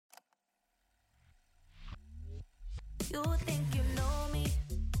You think you know me?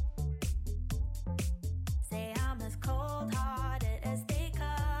 Say I'm as cold-hearted as they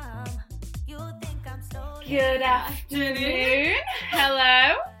come. You think I'm slowly. Good afternoon.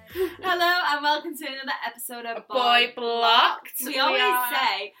 Hello. Hello and welcome to another episode of Boy Blocked. We always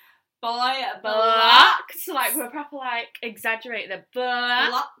say Boy Blocked. Blocked. Like we're proper exaggerate the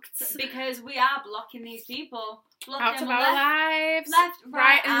Blocked because we are blocking these people. Blocking out of them our lives. left,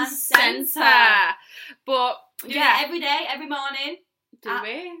 right and centre. But Do yeah. it every day, every morning. Do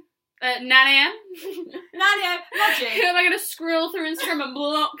we? At 9 a.m. Nadia, Who imagine. am I going to scroll through Instagram and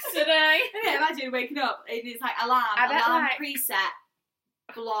block today? Imagine waking up and it's like alarm preset,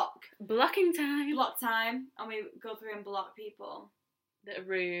 block time, and we go through and block people. That are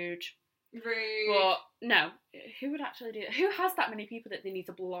rude. Rude. But no, who would actually do that? Who has that many people that they need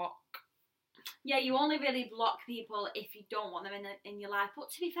to block? Yeah, you only really block people if you don't want them in your life.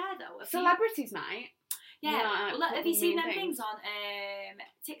 But to be fair though, Celebrities might. Yeah, Like, well, have you seen them mean things on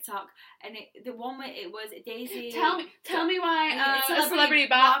TikTok? And the one where it was Daisy. Tell me why a a celebrity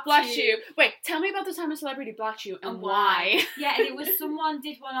blacked you. Wait, tell me about the time a celebrity blacked you and why. Yeah, and it was someone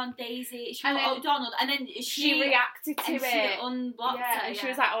did one on Daisy. She was O'Donnell, and then she reacted to and it. She unblocked her. And she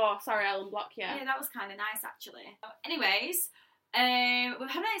was like, "Oh, sorry, I'll unblock you." Yeah, that was kind of nice actually. Anyways. We've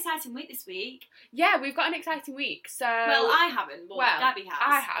had an exciting week this week. Yeah, we've got an exciting week. So I haven't, but Gabby has.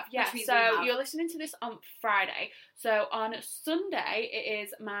 I have, yeah. So you're listening to this on Friday. So on Sunday it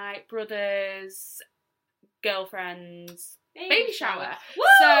is my brother's girlfriend's baby shower. Woo!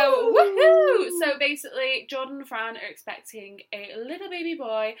 So woohoo! So basically, Jordan and Fran are expecting a little baby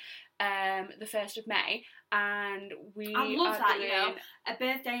boy, the 1st of May, and I love that. You know, a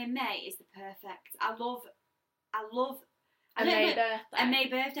birthday in May is the perfect. I love. A May birthday. A May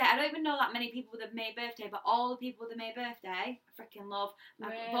birthday. I don't even know that many people with a May birthday, but all the people with a May birthday, I freaking love.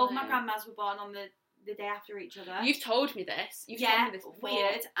 Really? Both my grandmas were born on the day after each other. You've told me this. You've told me this before.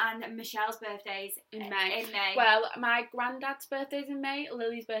 Weird. And Michelle's birthday's in May. Well, my granddad's birthday's in May,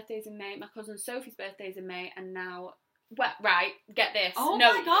 Lily's birthday's in May, my cousin Sophie's birthday's in May, and now... Well, right, get this. Oh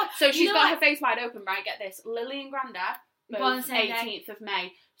my God. So she's got her face wide open, right, get this. Lily and granddad, both 18th of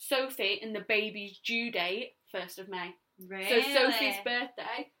May. Sophie and the baby's due date, 1st of May. Really? So Sophie's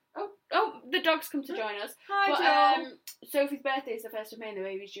birthday. Oh, the dog's come to join us. Hi, Joe. Sophie's birthday is the 1st of May and the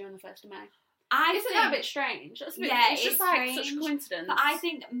baby's due on the 1st of May. Isn't that a bit strange? That's a bit, yeah, it's just strange, such a coincidence. But I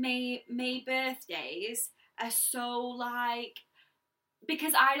think May birthdays are so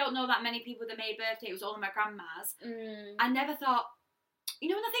because I don't know that many people with a May birthday. It was all of my grandmas. I never thought,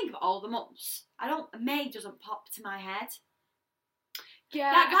 when I think of all the months, May doesn't pop to my head.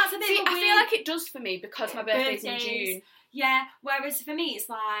 Yeah, that's a bit. I feel like it does for me because my birthday's in June. Yeah, whereas for me it's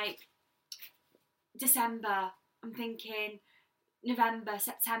like December. I'm thinking November,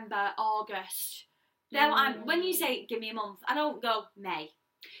 September, August. Then when you say give me a month, I don't go May.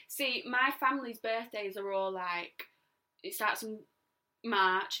 See, my family's birthdays are all it starts in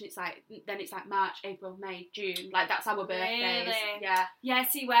March and it's like March, April, May, June. Like that's our birthdays. Really? Yeah. Yeah.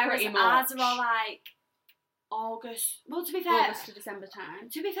 See, whereas ours are all August. Well, to be fair, August to December time.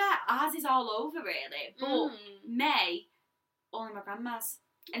 To be fair, ours is all over really. But May, only my grandma's,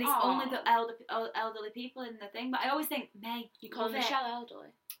 and it's only the elderly people in the thing. But I always think May. You call Michelle elderly?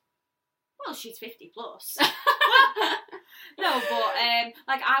 Well, she's 50 plus. No, but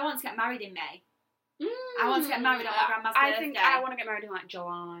I want to get married in May. I want to get married on my grandma's birthday. I think I want to get married in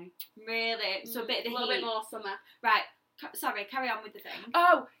July. Really? So a bit of the heat. A little bit more summer. Right. Sorry, carry on with the thing.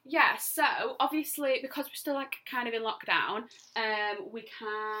 Oh, yeah, so obviously because we're still kind of in lockdown, we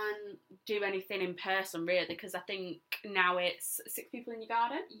can't do anything in person really because I think now it's 6 people in your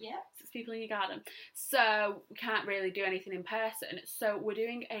garden. Yeah. 6 people in your garden. So we can't really do anything in person. So we're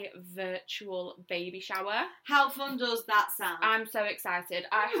doing a virtual baby shower. How fun does that sound? I'm so excited.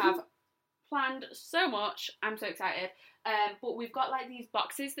 I have planned so much. I'm so excited. But we've got these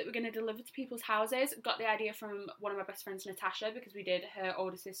boxes that we're going to deliver to people's houses. Got the idea from one of my best friends, Natasha, because we did her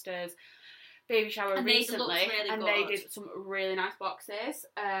older sister's baby shower recently, they did some really nice boxes.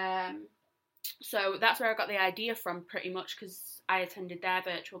 So that's where I got the idea from, pretty much, because I attended their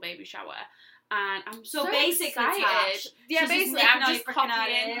virtual baby shower, and I'm so basically excited. Tash, yeah, basically I'm just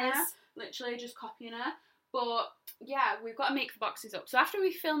copying her, literally just copying her. But yeah, we've got to make the boxes up. So after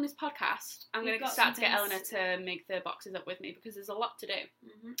we film this podcast, I'm going to start to get Eleanor to make the boxes up with me because there's a lot to do.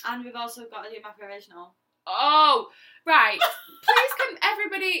 Mm-hmm. And we've also got to do my provisional. Oh, right. Please can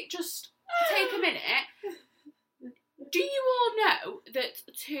everybody just take a minute. Do you all know that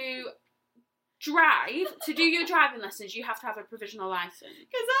to do your driving lessons, you have to have a provisional license?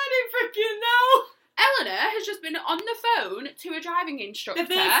 Because I didn't freaking know. Eleanor has just been on the phone to a driving instructor.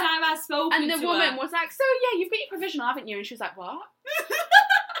 The first time I've spoken and the to woman her. was like, so yeah, you've got your provisional, haven't you? And she was like, what?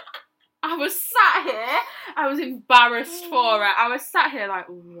 I was sat here, I was embarrassed for her. I was sat here like,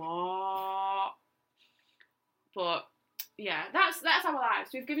 what? But yeah, that's our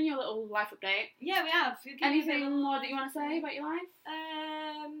lives. We've given you a little life update. Yeah, we have. Anything more that you want to say about your life?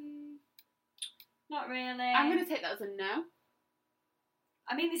 Not really. I'm going to take that as a no.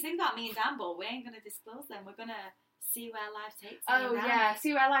 I mean, there's things about me and Dan, but we ain't going to disclose them. We're going to see where life takes me. Oh, yeah,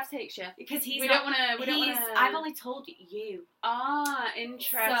 see where life takes you. Because We don't want to... I've only told you. Ah,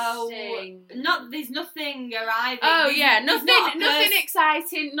 interesting. So, there's nothing arriving. Oh, There's- yeah, there's nothing not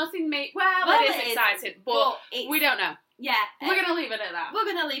exciting, nothing Well, it is exciting, but it's, we don't know. Yeah. We're going to leave it at that. We're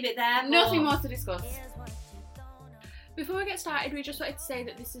going to leave it there. Nothing but more to discuss. Before we get started, we just wanted to say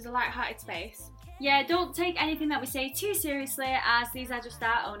that this is a light-hearted space. Yeah, don't take anything that we say too seriously, as these are just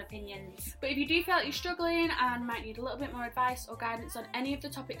our own opinions. But if you do feel like you're struggling and might need a little bit more advice or guidance on any of the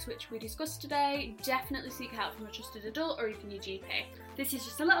topics which we discussed today, definitely seek help from a trusted adult or even your GP. This is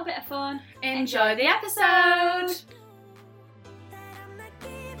just a little bit of fun. Enjoy the episode! That I'm not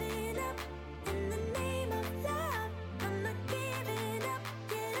giving up in the name of love. I'm not giving up,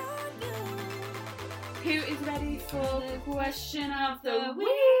 get on you. Who is ready for the question of the week?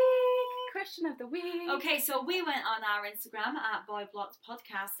 Question of the week. Okay, so we went on our Instagram at Boy Blocks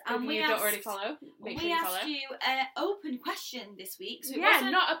Podcast, and If we you asked, don't already follow, make sure we you asked follow. you an open question this week. So it Yeah,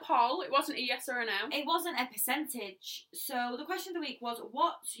 wasn't, not a poll. It wasn't a yes or a no. it wasn't a percentage. So the question of the week was,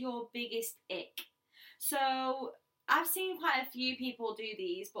 what's your biggest ick? So I've seen quite a few people do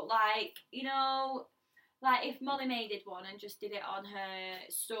these, but like, you know, like if Molly May did one and just did it on her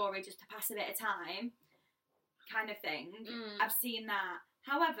story just to pass a bit of time, kind of thing. I've seen that.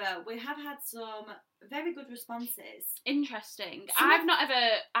 However, we have had some very good responses. Interesting. So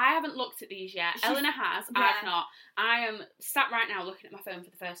I haven't looked at these yet. She's- Eleanor has. yeah. I've not. I am sat right now looking at my phone for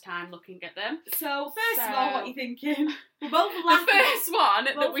the first time, looking at them. So first of all, So- what are you thinking? We're both The laughing. first one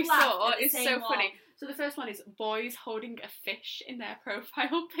that Both we laughed saw at the is same so one. funny. So the first one is boys holding a fish in their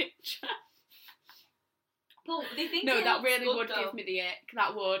profile picture. But they think No, it that looks really good, would though. give me the ick.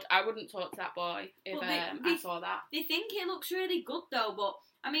 That would. I wouldn't talk to that boy if Well, I saw that. They think it looks really good though, but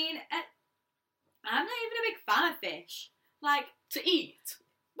I mean, I'm not even a big fan of fish. Like, To eat.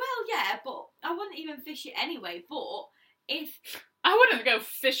 well, yeah, but I wouldn't even fish it anyway. But if I wouldn't go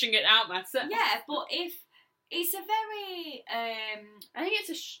fishing it out myself. yeah, but if it's a very I think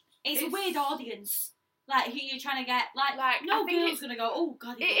it's it's a weird audience. Like who you're trying to get. Like no I think girl's gonna go, oh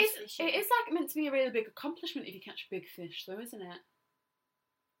god, he it loves is fishing. it is like meant to be a really big accomplishment if you catch a big fish, though, isn't it?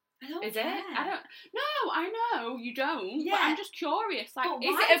 I don't Is care. it? I don't. No, I know you don't. But Yeah. I'm just curious. Like, But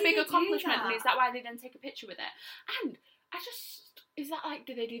is why it a do big they do accomplishment, and that? is that why they then take a picture with it? And I just is that like,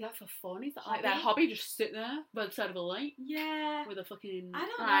 do they do that for fun? Is that like their hobby? Just sit there by the side of a lake Yeah. with a fucking. I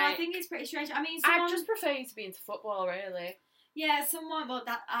don't know. I like- think it's pretty strange. I mean, I'd just prefer you to be into football, really. yeah, someone. Well,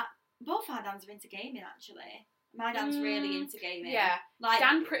 both our dads are into gaming actually. My dad's really into gaming. Yeah, like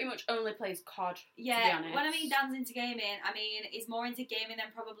Dan pretty much only plays COD. yeah. to be honest. When I mean Dan's into gaming, I mean he's more into gaming than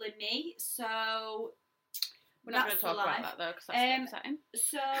probably me. So We're not going that's to talk the about life. that though, because that's upsetting.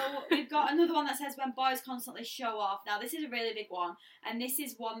 So we've got another one that says when boys constantly show off. Now this is a really big one, and this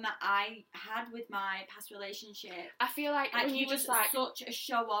is one that I had with my past relationship. I feel like Like when he you was just like such a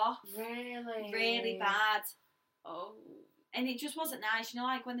show off, really bad, Oh. and it just wasn't nice. You know,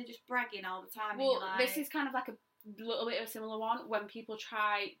 like when they're just bragging all the time. Well, and you're like, this is kind of like a little bit of a similar one when people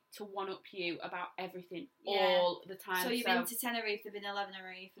try to one-up you about everything Yeah. all the time. So you've been to Tenerife, they've been 11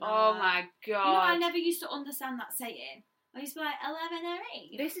 and Oh all that. my You know, I god. never used to understand that saying. I used to be like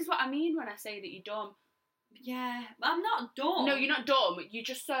 11 This is what I mean when I say that you're dumb. Yeah, but I'm not dumb. No, you're not dumb. You're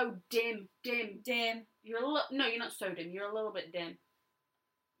just so dim. Dim. You're no, you're not so dim. You're a little bit dim.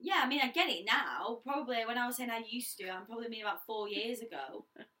 Yeah, I mean, I get it now. Probably when I was saying I used to, I'm probably mean about 4 years ago.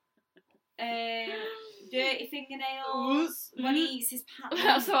 Dirty fingernails. When he eats his pat lunch.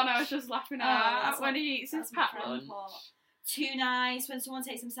 That's the one I was just laughing at. that's When what- he eats his That's my pat friend lunch. part. Too nice. When someone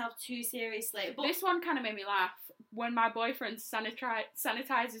takes themselves too seriously. But This one kind of made me laugh. When my boyfriend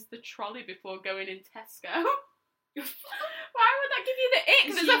sanitizes the trolley before going in Tesco. Why would that give you the ick?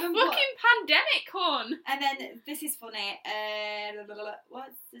 She There's a even fucking put- pandemic, hon. And then this is funny. What?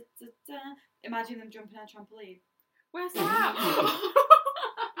 Imagine them jumping on a trampoline, Where's that?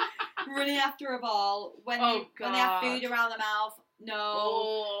 running after a ball when Oh, when they have God. food around their mouth. No.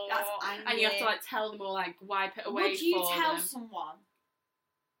 Oh, That's and you have to angry. like tell them or like wipe it away. Would you for tell them. someone,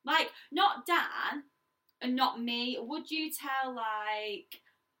 like not Dan and not me? Would you tell like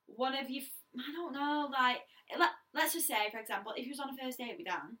one of you? I don't know. Like let's just say, for example, if you was on a first date with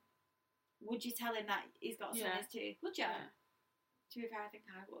Dan, would you tell him that he's got Yeah. sunnies too? Would you? Yeah. To be fair, I think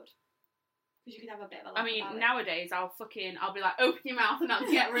I would. Because you could have a bit of a laugh I mean, about it. nowadays I'll be like, open your mouth and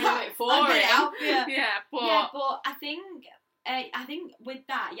I'll get rid of it for I'll get it him. out, yeah. Yeah, but I think with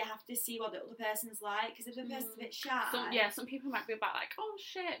that you have to see what the other person's like, because if the person's a bit shy, some people might be about like, oh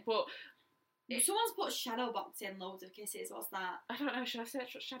shit, but someone's put shadow boxing loads of kisses. What's that? I don't know. Should I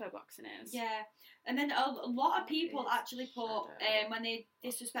search what shadow boxing is? Yeah, and then a lot of What people is actually put shadow? when they're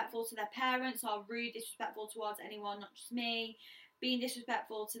disrespectful to their parents or rude, disrespectful towards anyone, not just me, being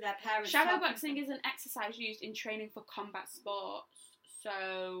disrespectful to their parents. Shadow talking boxing is an exercise used in training for combat sports.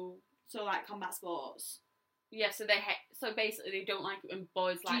 So like combat sports, yeah, so so basically they don't like it when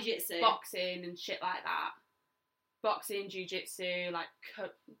boys like jiu-jitsu. boxing and shit like that. Boxing, jiu-jitsu, like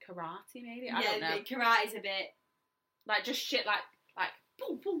karate maybe. I don't know. The karate's a bit Like just shit like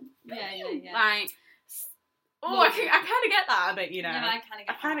boom boom. yeah. Like Well, I kind of get that a bit, you know. Yeah,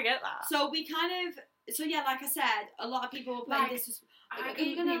 I kind of get that. So we like I said, a lot of people were playing Like, this. I Are couldn't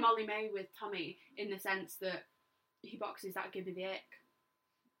you gonna- be Molly May with Tommy in the sense that he boxes that give me the ick.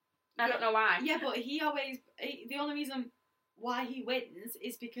 I don't know why. Yeah, but the only reason why he wins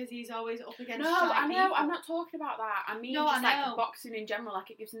is because he's always up against. No, shy I know. people. I'm not talking about that. I mean, No, just I know. like boxing in general. Like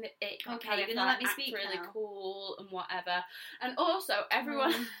it gives me the ick. Okay, how you're they gonna let me act speak really now. cool and whatever. And also,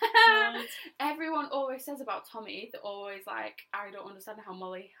 everyone, Right. everyone always says about Tommy. They're always like, I don't understand how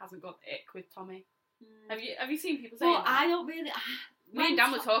Molly hasn't got the ick with Tommy. Have you seen people saying Well, that? I don't really. Me and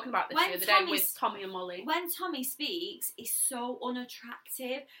Dan were talking about this when the other day Tommy's- with Tommy and Molly. When Tommy speaks, he's so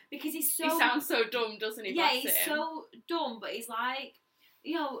unattractive because he's so. He sounds so dumb, doesn't he? Yeah, Bless he's him. so dumb, but he's like,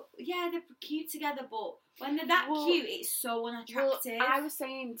 yeah, they're cute together, but when they're that cute, it's so unattractive. Well, I was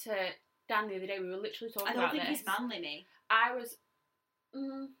saying to Dan the other day, we were literally talking I about don't think this. he's manly, me. I was.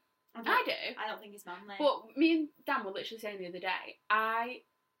 I do. I don't think he's manly. But me and Dan were literally saying the other day,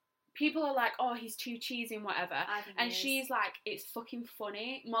 people are like, oh, he's too cheesy and whatever. I think And he is. she's like, it's fucking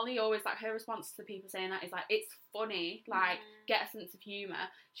funny. Molly always, like, her response to people saying that is like, it's funny. Like, get a sense of humour.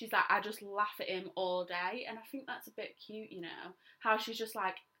 She's like, I just laugh at him all day. And I think that's a bit cute, you know? How she's just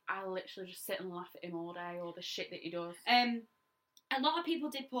like, I literally just sit and laugh at him all day, all the shit that he does. A lot of people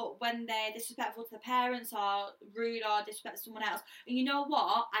did put when they're disrespectful to their parents or rude or disrespect to someone else. And you know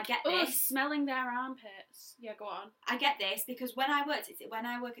what? I get Oh, this. smelling their armpits. Yeah, go on. I get this because when I work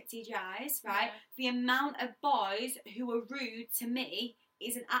at TGI's, right, Yeah. the amount of boys who are rude to me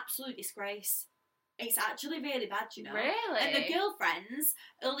is an absolute disgrace. It's actually really bad, you know. Really? And the girlfriends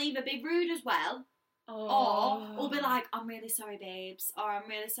will either be rude as well, Oh. or will be like, I'm really sorry, babes, or I'm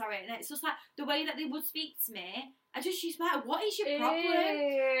really sorry. And it's just like the way that they would speak to me, I just used to be like, what is your problem?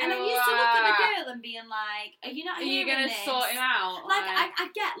 And I used to look at the girl and being like, are you not Are hearing you going to this? sort him out? Like, I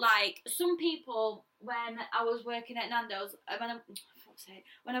get, like, some people, when I was working at Nando's,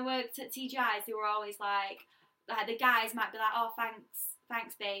 when I worked at TGI's, they were always like the guys might be like, oh,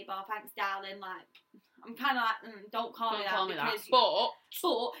 thanks, babe, or thanks, darling, like, I'm kind of like, don't call me that because... But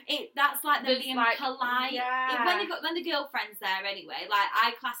that's like them There's being like- polite. yeah. When the girlfriend's there anyway, like,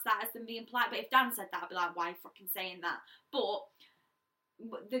 I class that as them being polite, but if Dan said that, I'd be like, why fucking saying that? But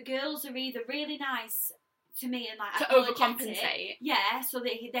the girls are either really nice to me and like to apologetic, overcompensate. yeah, so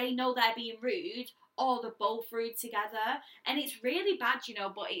they know they're being rude, or they're both rude together, and it's really bad, you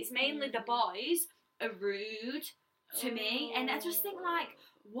know. But it's mainly the boys are rude to me, and I just think like,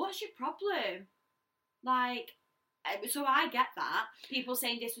 what's your problem? Like, so I get that people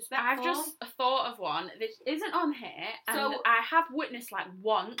saying disrespectful. I've just thought of one that isn't on here, and So- I have witnessed like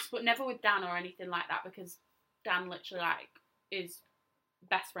once, but never with Dan or anything like that, because Dan literally like is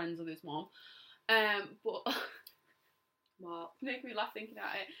best friends with his mom. But What? make me laugh thinking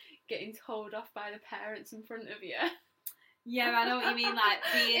about it. Getting told off by the parents in front of you. Yeah, I know what you mean. Like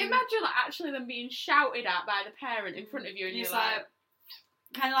being Imagine like actually them being shouted at by the parent in front of you, and It's you're like,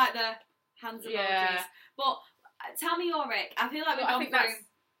 kind of like the hands emojis. Yeah. But tell me your Rick. I feel like we've I gone think through. that's.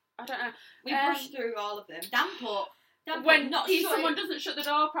 I don't know. We pushed through all of them. Dan put When not someone doesn't shut the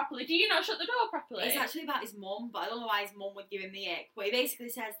door properly, do you not shut the door properly? It's actually about his mum, but I don't know why his mum would give him the ick. But he basically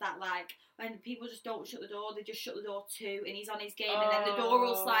says that, like, when people just don't shut the door, they just shut the door too, and he's on his game, and then the door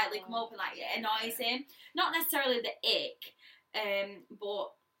will slightly come open, like, it annoys him. Not necessarily the ick,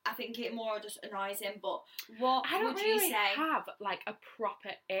 but I think it more just annoys him. But what I don't would really you say? have like a proper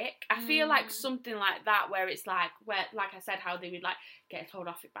ick. I feel like something like that where it's like I said, how they would like get told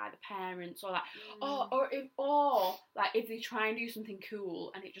off it by the parents, or like or like if they try and do something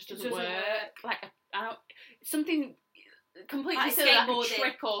cool and it just doesn't work. Like I don't something completely Like silly, like a skateboarding.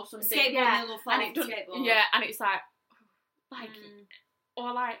 trick or something. Skateboarding, Yeah, little fall and it off doesn't. skateboard. Yeah, and it's like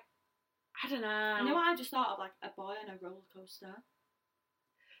or like I don't know. You know what I just thought of? Like a boy on a roller coaster.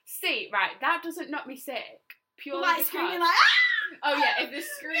 See, right, that doesn't knock me sick. Purely Like because... screaming like, ah! Oh yeah, if they're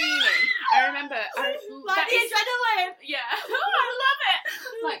screaming. I remember... like that the is- adrenaline. Yeah. Oh, I love it.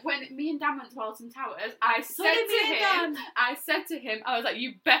 Like, when me and Dan went to Alton Towers, I So said did me to and him... Dan. I said to him, I was like,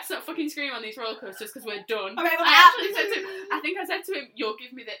 you best not fucking scream on these roller coasters because we're done. Okay, well, I actually said to him, I think I said to him, you'll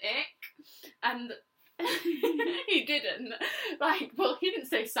give me the ick. And he didn't. Like, well, he didn't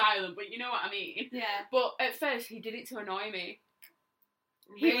stay silent, but you know what I mean. Yeah. But at first, he did it to annoy me.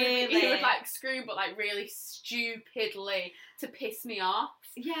 Really? He would like scream, but like really stupidly to piss me off.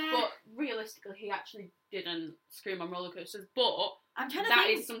 Yeah. But realistically, he actually didn't scream on roller coasters. But I'm trying to that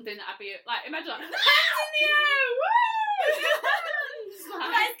think. is something that I'd be like, imagine like, hands in the air, woo!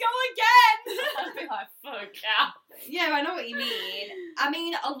 Like, Let's go again. I'd be like, fuck yeah. Yeah, I know what you mean. I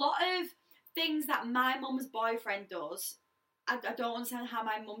mean, a lot of things that my mum's boyfriend does, I don't understand how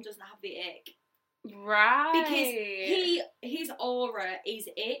my mum doesn't have the ick. Right. Because his aura is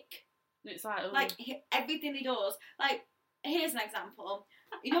ick. It's like, ooh. Like, everything he does. Like, here's an example.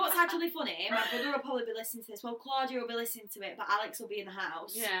 You know what's actually funny? My brother will probably be listening to this. Well, Claudia will be listening to it, but Alex will be in the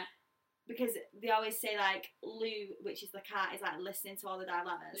house. yeah. Because they always say, like, Lou, which is the cat, is, like, listening to all the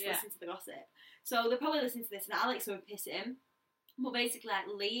dilemmas, Yeah. listening to the gossip. So they'll probably listen to this, and Alex will piss him. But basically, like,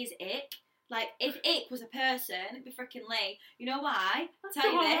 Lee is ick. Like, if ick was a person, it'd be freaking Lee. You know why? I'll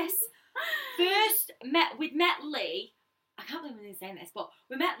tell you this. First, we'd met Lee. I can't believe I'm saying this, but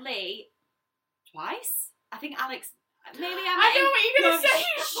we met Lee twice. I think Alex... Maybe I met I know him... what you're going to No, say.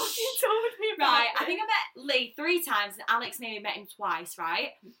 You fucking told me about Right, I it. think I met Lee 3 times, and Alex maybe met him twice,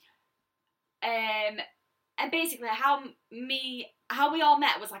 right? And basically, how we all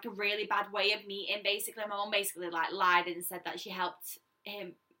met was like a really bad way of meeting. Basically, my mum basically like lied and said that she helped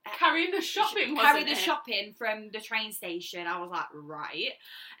him Carrying the shopping, carry wasn't the it? shopping from the train station. I was like, right.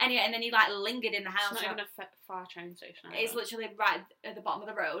 Anyway, and then he like lingered in the house. It's not even a far train station. It's literally right at the bottom of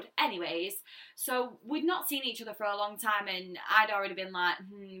the road. Anyways, so we'd not seen each other for a long time, and I'd already been like,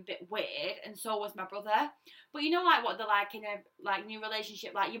 a bit weird, and so was my brother. But you know, like what they're like in a like new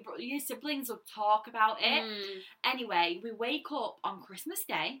relationship, like your siblings will talk about it. Anyway, we wake up on Christmas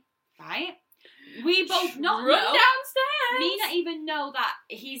Day, right? We both not Run know. downstairs. Me not even know that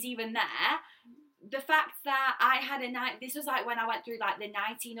he's even there. The fact that I had a night, this was like when I went through like the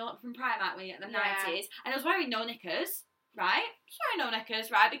 90 from Primark when you get the Yeah. 90s, and I was wearing no knickers, right? I was wearing no knickers,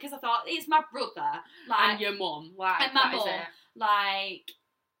 right? Because I thought it's my brother, like, And your mum, like, and my that is mum, it. like,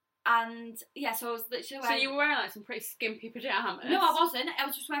 and yeah, so I was literally So wearing. you were wearing like some pretty skimpy pajamas. No, I wasn't. I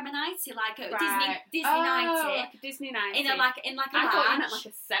was just wearing my nightie, like a Right. Disney Oh, nightie, like a Disney nightie. in a like a I thought you meant large.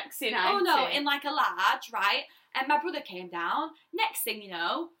 like a sexy nightie. Oh no, in like a large, right? And my brother came down. Next thing you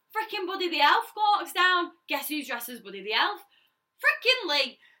know, frickin' Buddy the Elf walks down. Guess who's dressed as Buddy the Elf? Frickin'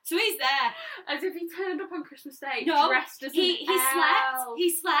 Lee. So he's there. As if he turned up on Christmas Day No, dressed as he an slept. elf.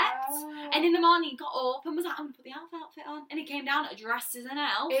 He slept. Oh. And in the morning, he got up and was like, I'm gonna put the elf outfit on. And he came down dressed as an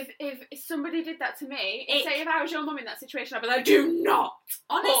elf. If somebody did that to me, It- say if I was your mum in that situation, I'd be like, do not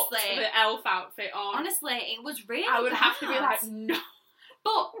put Honestly, the elf outfit on. honestly, it was really I would bad. have to be like, no.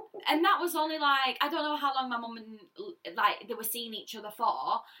 But, and that was only like, I don't know how long my mum and, like, they were seeing each other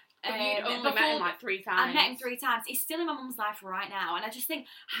for. But you'd only before- met him like 3 times. I met him 3 times. He's still in my mum's life right now. And I just think,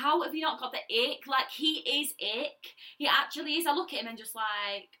 how have you not got the ick? Like, he is ick. He actually is. I look at him and just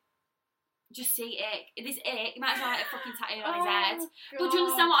like, just see ick. This ick, he might as well have a fucking tattoo on his head. But do you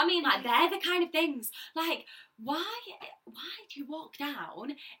understand what I mean? Like, they're the kind of things. Like, why do you walk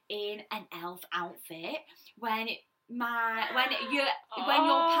down in an elf outfit when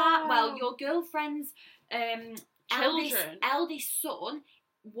your girlfriend's Children. eldest son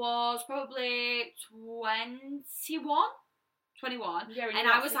was probably 21, Yeah, and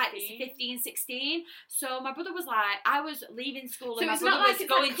I was like 15, 16. So my brother was like, I was leaving school, So and my it's brother not like was it's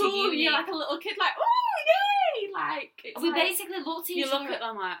going like cool, to uni. you're like a little kid, like, oh, yay! Like, it's We like, basically looked at you each look other. at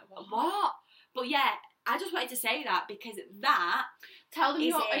them like, What? But yeah, I just wanted to say that because that. Tell them Is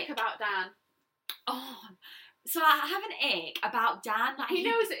your it- ick about Dan. Oh, so I have an ick about Dan. Like He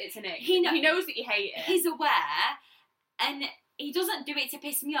knows that it's an ick. he He, kno- knows that you hate it. he's aware, and he doesn't do it to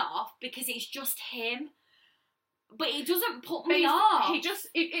piss me off because it's just him. But it doesn't put me off. He just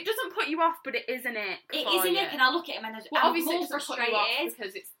it doesn't put you off, but it is an ick. It for is an you. ick, and I look at him and Well, I'm obviously more it doesn't put frustrated. you off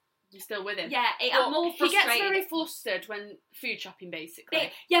because you're still with him. Yeah, But I'm more he frustrated. gets very flustered when food shopping,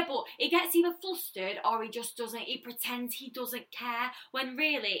 basically. Yeah, but he gets either flustered or he just doesn't. He pretends he doesn't care when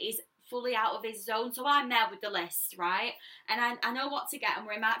really he's fully out of his zone. So I'm there with the list, right? And I know what to get, and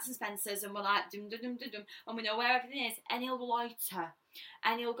we're in Marks and Spencer's, and we're like dum dum dum dum dum, and we know where everything is. And he'll loiter,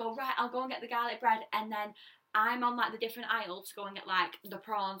 and he'll go, right, I'll go and get the garlic bread, and then I'm on like the different aisle to go and get like the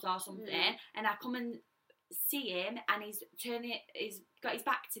prawns or something, and I come and see him and he's got his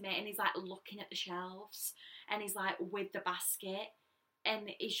back to me and he's like looking at the shelves and he's like with the basket and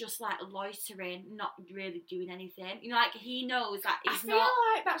he's just like loitering, not really doing anything. You know, like he knows that he's not. I feel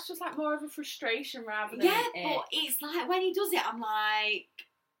like that's just like more of a frustration rather than but it's like when he does it, I'm like,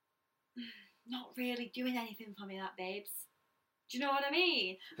 not really doing anything for me, that babes. Do you know what I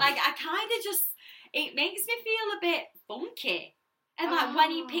mean? Like I kind of just, it makes me feel a bit funky. And like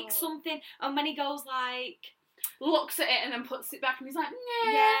when he picks something and when he goes like, looks at it and then puts it back and he's like,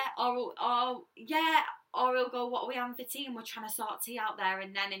 nah. Yeah, or he'll go, what are we having for tea? And we're trying to sort tea out there,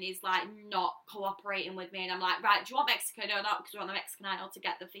 and he's like not cooperating with me, and I'm like, right, do you want Mexican or not? Because we want the Mexican aisle to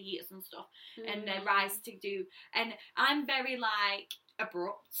get the fajitas and stuff, and the rice to do. And I'm very like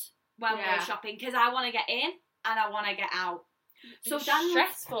abrupt when we're shopping because I want to get in and I want to get out. So Dan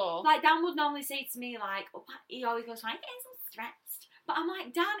stressful. Dan would normally say to me like, he always goes like, I'm so stressed, but I'm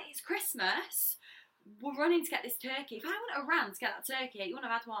like, Dan, it's Christmas. We're running to get this turkey. If I wouldn't have ran to get that turkey, you wouldn't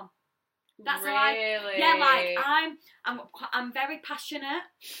have had one. That's really? Like I'm very passionate.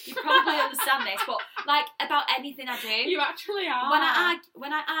 You probably understand this, but like about anything I do. You actually are.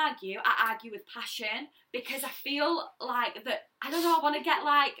 When I argue with passion because I feel like that. I don't know. I want to get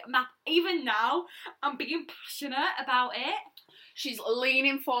like even now. I'm being passionate about it. She's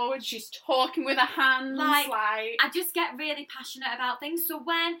leaning forward. She's talking with her hands. Like I just get really passionate about things. So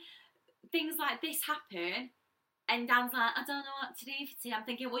when things like this happen. And Dan's like, I don't know what to do for tea. I'm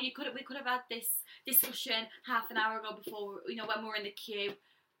thinking, well, we could have had this discussion half an hour ago before, you know, when we were in the queue.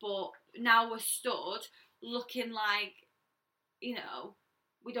 But now we're stood looking like, you know,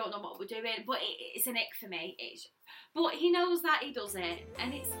 we don't know what we're doing. But it's an ick for me. But he knows that he does it,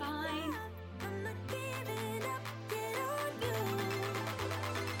 and it's fine. I'm not giving up, get on you.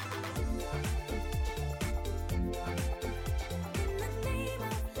 In the name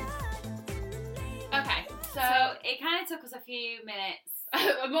of love, okay. So it kind of took us a few minutes.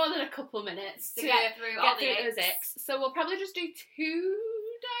 More than a couple minutes to get through all the those icks. So we'll probably just do 2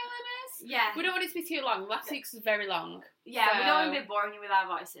 dilemmas. Yeah. We don't want it to be too long. Last week's was very long. Yeah, so we don't want to be boring you with our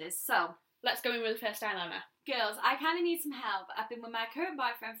voices. So, let's go in with the first dilemma. Girls, I kind of need some help. I've been with my current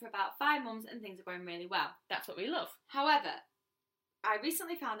boyfriend for about 5 months and things are going really well. That's what we love. However, I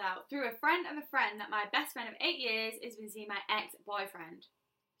recently found out through a friend of a friend that my best friend of 8 years has been seeing my ex-boyfriend.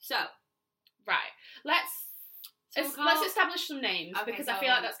 So, right. Let's establish some names because I feel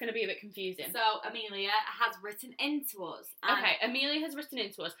like that's going to be a bit confusing. So Amelia has written into us. Okay, Amelia has written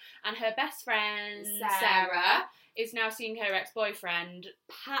into us, and her best friend Sarah is now seeing her ex-boyfriend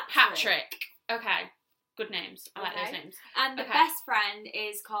Patrick. Okay, good names. I like those names. And the best friend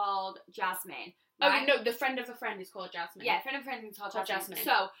is called Jasmine. Right? Oh no, the friend of a friend is called Jasmine. Yeah, friend of a friend is called Jasmine. Jasmine.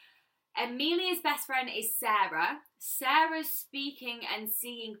 So Amelia's best friend is Sarah. Sarah's speaking and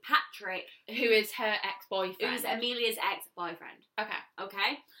seeing Patrick, who is her ex-boyfriend. Who's Amelia's ex-boyfriend.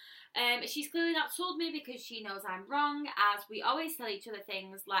 Okay. She's clearly not told me because she knows I'm wrong, as we always tell each other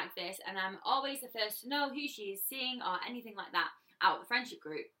things like this, and I'm always the first to know who she is seeing or anything like that out of the friendship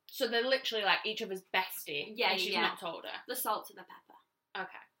group. So they're literally like each other's bestie. Yeah, and she's not told her. The salt to the pepper.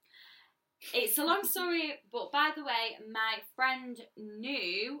 Okay. It's a long story, but by the way, my friend who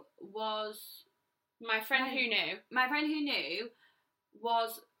knew was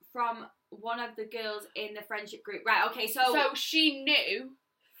from one of the girls in the friendship group. Right, okay, so she knew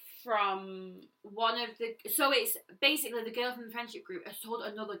from one of the... So it's basically the girl from the friendship group has told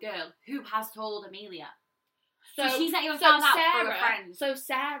another girl who has told Amelia. So she's not even found out from a friend. So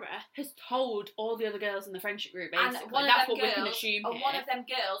Sarah has told all the other girls in the friendship group, basically. And one that's of them what girls, we can assume here. One of them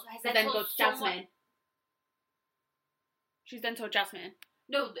girls has then told goes Jasmine. She's then told Jasmine.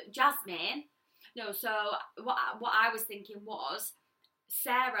 No, Jasmine. No, so what I was thinking was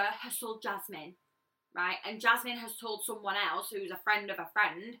Sarah has told Jasmine, right? And Jasmine has told someone else who's a friend of a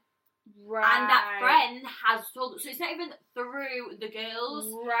friend. Right. And that friend has told... So it's not even through the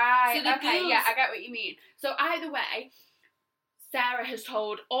girls. Right. So the girls, yeah, I get what you mean. So either way, Sarah has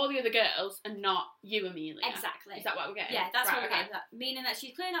told all the other girls and not you, Amelia. Exactly. Is that what we're getting? Yeah, that's what we're getting. Meaning that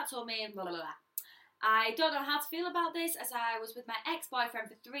she's clearly not told me and blah, blah, blah. I don't know how to feel about this, as I was with my ex-boyfriend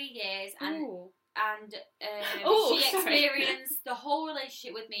for 3 years and she experienced the whole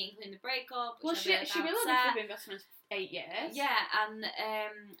relationship with me, including the breakup. Well, she really have been best friends for 8 years. Yeah, and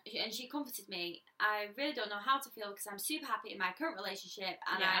she comforted me. I really don't know how to feel because I'm super happy in my current relationship,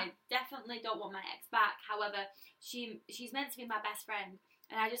 and I definitely don't want my ex back. However, she's meant to be my best friend,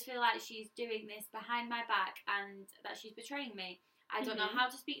 and I just feel like she's doing this behind my back and that she's betraying me. I don't know how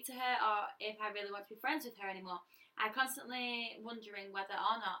to speak to her or if I really want to be friends with her anymore. I'm constantly wondering whether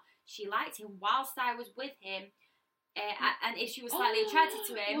or not she liked him whilst I was with him and if she was slightly attracted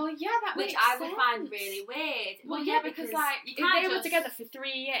to him, well, yeah, that which makes I would sense. find really weird. Well, yeah, because like you if can't they were just- together for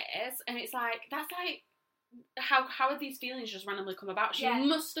 3 years, and it's like that's like how are these feelings just randomly come about? She Yeah.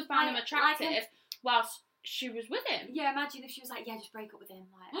 must have found him Like attractive whilst she was with him. Yeah, imagine if she was like, yeah, just break up with him.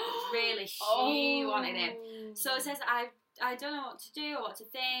 Like, it was really she wanted him. So it says, I don't know what to do or what to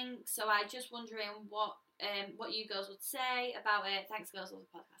think. So I'm just wondering what you girls would say about it. Thanks, girls, love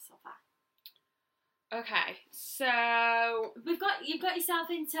the podcast so far. Okay, so You've got yourself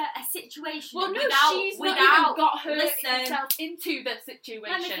into a situation. well, no, without, she's without, not even got listen. herself into the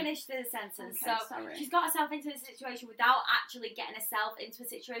situation. Let me finish the sentence. Okay, so sorry. she's got herself into a situation without actually getting herself into a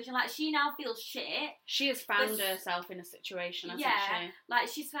situation. Like she now feels shit. She has found But- herself in a situation, hasn't Yeah.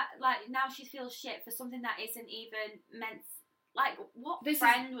 she? Like now she feels shit for something that isn't even meant. Like what This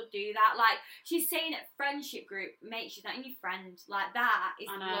friend would do that? Like she's saying a friendship group, mate. She's not your friend. Like that is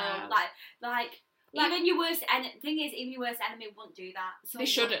I know. low. Like even your worst thing is even your worst enemy wouldn't do that. So They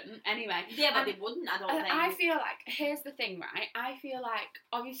shouldn't, anyway. Yeah, but And they wouldn't. I don't And think. I feel like, here's the thing, right? I feel like,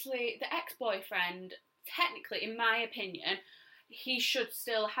 obviously, the ex-boyfriend, technically, in my opinion, he should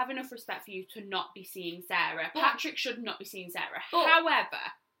still have enough respect for you to not be seeing Sarah. But- Patrick should not be seeing Sarah. But- However,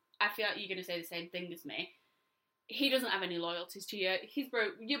 I feel like you're going to say the same thing as me. He doesn't have any loyalties to you.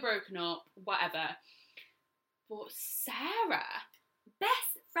 You're broken up, whatever. But Sarah...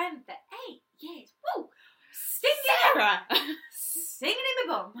 Best friend for 8 years. Woo! Singing, Sarah! singing in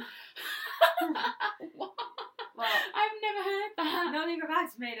my bum. What? Well, I've never heard that. no, neither have I.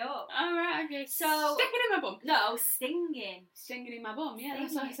 It's made up. Alright, okay. So- Sticking in my bum. No, singing. Singing in my bum, yeah,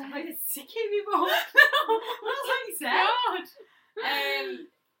 that's what I said. Like singing in my bum. That's what you said. God.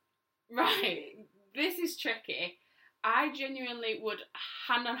 Right, this is tricky. I genuinely would,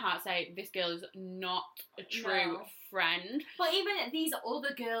 hand on heart, say this girl is not a true No. friend. But even these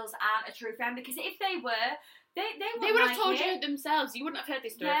other girls aren't a true friend because if they were, they They wouldn't would have like told it. you themselves. You wouldn't have heard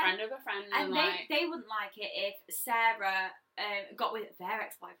this through a Yeah. friend of a friend. And like, they wouldn't like it if Sarah got with their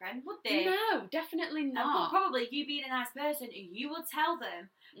ex-boyfriend, would they? no, definitely But not. probably you being a nice person, you would tell them.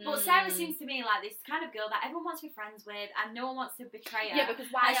 But Sarah Mm. seems to me like this kind of girl that everyone wants to be friends with and no one wants to betray her. Yeah,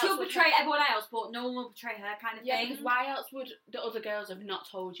 because why Like, else she'll would betray everyone else, but no one will betray her kind of Yeah, thing. because why else would the other girls have not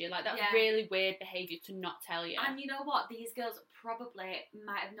told you? Like, that's Yeah. really weird behaviour to not tell you. And you know what? These girls probably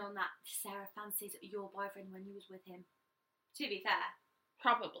might have known that Sarah fancies your boyfriend when you was with him. To be fair.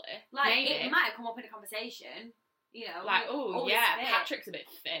 Probably. Like, Maybe. it might have come up in a conversation, you know. Like, you're oh, always yeah, fit. Patrick's a bit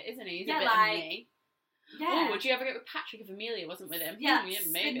fit, isn't he? He's Yeah, a bit like- of me. Yeah. Oh, would you ever get with Patrick if Amelia wasn't with him? Yeah, yeah,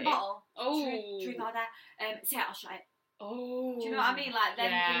 spin maybe. the bottle. Oh. Truth or dare. Seattle shot it. Oh. Do you know what I mean? Like,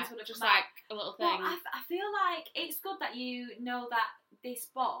 them yeah, things would have just come out. like a little thing. Well, I feel like it's good that you know that this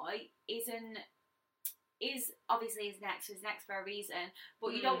boy is obviously his next for a reason,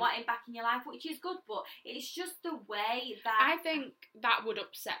 but you don't want him back in your life, which is good, but it's just the way that... I think that would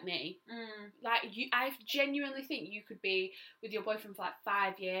upset me. Like, I genuinely think you could be with your boyfriend for like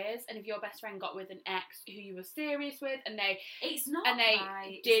 5 years, and if your best friend got with an ex who you were serious with, and they It's not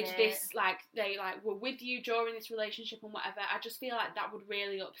right, did is it? this, like, they like were with you during this relationship and whatever, I just feel like that would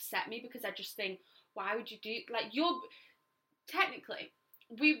really upset me, because I just think, why would you do, like, you're technically,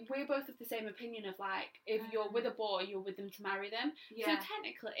 we're both of the same opinion of, like, if you're with a boy, you're with them to marry them. Yeah. So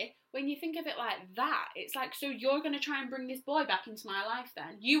technically, when you think of it like that, it's like, so you're going to try and bring this boy back into my life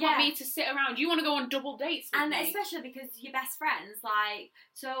then? You want Yeah. me to sit around, you want to go on double dates with And me? especially because you're best friends, like,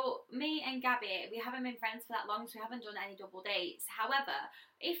 so me and Gabby, we haven't been friends for that long, so we haven't done any double dates. However,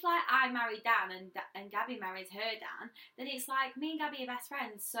 if, like, I marry Dan and Gabby marries her Dan, then it's like, me and Gabby are best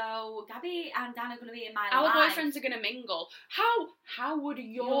friends, so Gabby and Dan are going to be in my Our life. boyfriends are going to mingle. How would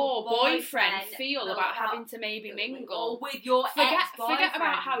your Your boyfriend boyfriend feel feel about about- having to maybe Or mingle? with your ex-boyfriend. Forget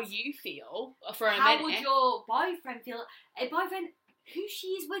about how you feel for a How minute. would your boyfriend feel? A boyfriend who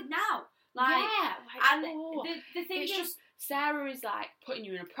she's with now. Like, yeah, like, and oh. the thing It's is... just, Sarah is like putting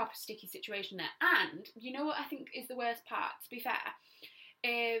you in a proper sticky situation there. And you know what I think is the worst part, to be fair?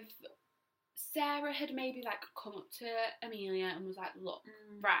 If Sarah had maybe like come up to Amelia and was like, look,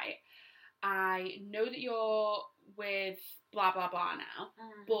 right, I know that you're with blah blah blah now,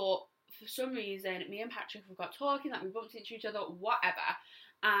 but for some reason me and Patrick have got talking, like we bumped into each other, whatever,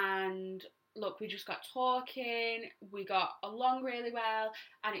 and look, we just got talking, we got along really well,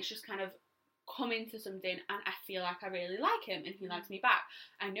 and it's just kind of come into something, and I feel like I really like him and he likes me back.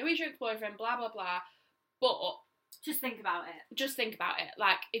 I know he's your ex-boyfriend, blah blah blah, but Just think about it. just think about it.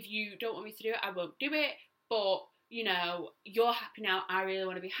 Like, if you don't want me to do it, I won't do it, but, you know, you're happy now, I really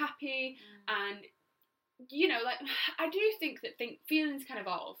want to be happy, and, you know, like, I do think that feelings can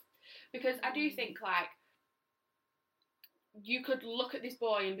evolve, because I do think, like, you could look at this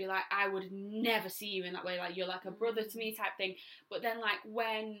boy and be like, I would never see you in that way, like, you're like a brother to me type thing. But then, like,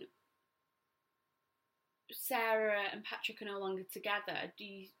 when Sarah and Patrick are no longer together,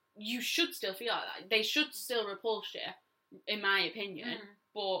 you should still feel like that. They should still repulse you, in my opinion.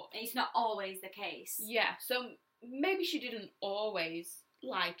 But it's not always the case. Yeah, so maybe she didn't always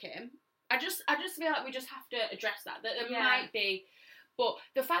like him. I just feel like we just have to address that there might be. But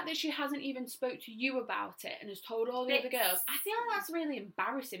the fact that she hasn't even spoke to you about it and has told all the other girls, I feel like that's really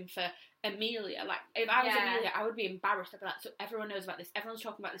embarrassing for Amelia. Like, if I was Amelia, I would be embarrassed. I'd be like, so everyone knows about this. Everyone's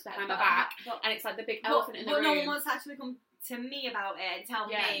talking about this behind my back. And it's like the big elephant in the room. But no one wants to actually come to me about it and tell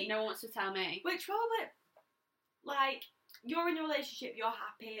me. Yeah, no one wants to tell me. Which probably, like, you're in a relationship, you're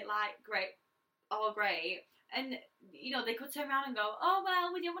happy, like, great. Oh, great. And, you know, they could turn around and go, oh,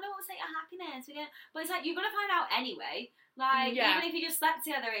 well, we didn't want to upset your happiness. We didn't. But it's like, you're going to find out anyway. Like, even if you just slept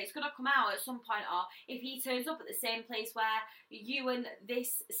together, it's going to come out at some point. Or if he turns up at the same place where you and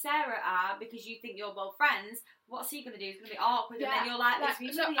this Sarah are because you think you're both friends, what's he going to do? It's going to be awkward. And then you're like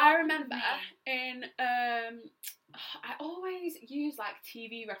this. So I remember in, I always use, like,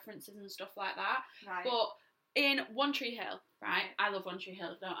 TV references and stuff like that. Right. But in One Tree Hill, right? I love One Tree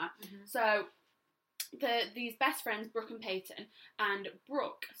Hill, don't I? Mm-hmm. So these best friends, Brooke and Peyton, and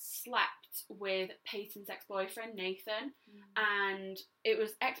Brooke slept with Peyton's ex-boyfriend, Nathan, and it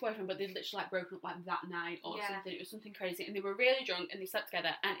was ex-boyfriend, but they'd literally, like, broken up, like, that night or something. It was something crazy, and they were really drunk, and they slept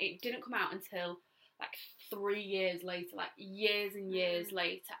together, and it didn't come out until, like, 3 years later, like, years and years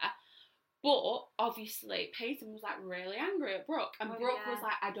later. But, obviously, Peyton was, like, really angry at Brooke, and Brooke was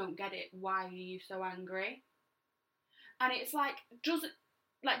like, I don't get it, why are you so angry? And it's like,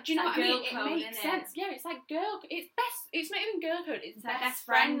 like, do you know what I mean? It makes sense. Yeah, it's like it's not even girl code, it's like best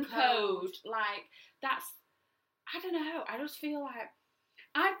friend code. Like, that's, I don't know, I just feel like,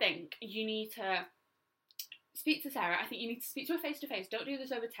 I think you need to speak to Sarah. I think you need to speak to her face to face. Don't do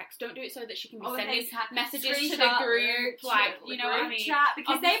this over text. Don't do it so that she can be sending messages to the group, like, you know what I mean? Chat,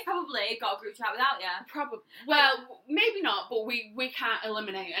 because they probably got a group chat without you. Probably. Well, maybe not, but we can't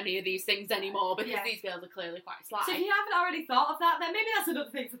eliminate any of these things anymore because these girls are clearly quite sly. So if you haven't already thought of that, then maybe that's another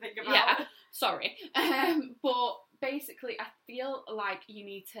thing to think about. Yeah, sorry. But basically, I feel like you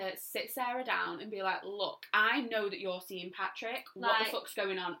need to sit Sarah down and be like, look, I know that you're seeing Patrick. What the fuck's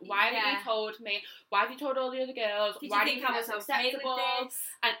going on? Why haven't you told me? Why have you told all the other girls? Why do you think I was acceptable?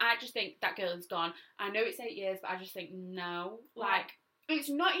 And I just think that girl is gone. I know it's 8 years, but I just think, no. Like, it's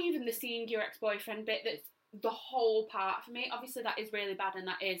not even the seeing your ex-boyfriend bit that's the whole part for me. Obviously, that is really bad, and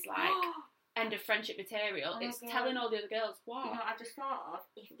that is, like, end of friendship material. It's telling all the other girls, what? You know, I just thought of,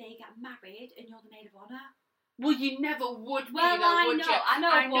 if they get married and you're the maid of honour. Well, you never would be, would you?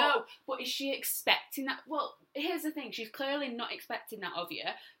 I know. But is she expecting that? Well, here's the thing. She's clearly not expecting that of you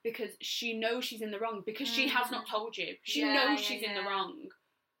because she knows she's in the wrong because she has not told you. She knows she's in the wrong.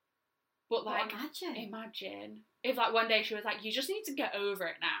 But, like, imagine if, like, one day she was like, you just need to get over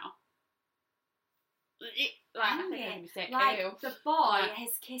it now. Like, I think I'd be sick. Like, the boy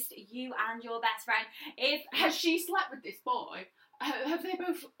has kissed you and your best friend. Has she slept with this boy? Have they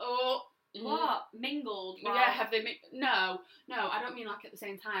both... What? Mingled? Wow. Yeah, have they... No, I don't mean, like, at the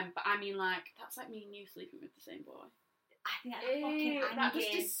same time, but I mean, like, that's like me and you sleeping with the same boy. I think that's fucking angin. That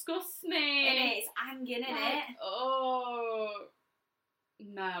just disgusts me. It is angin, isn't it? Oh.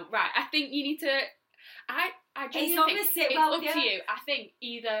 No. Right, I think you need to... I it's not going to sit well with you. It's up to you. I think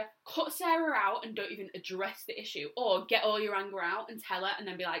either cut Sarah out and don't even address the issue, or get all your anger out and tell her, and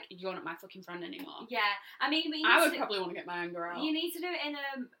then be like, you're not my fucking friend anymore. Yeah, I mean, I would probably want to get my anger out. You need to do it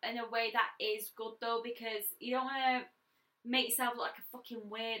in a way that is good though, because you don't want to make yourself look like a fucking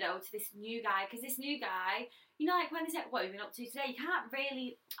weirdo to this new guy. Because this new guy, you know, like when they say, "What have you been up to today?" You can't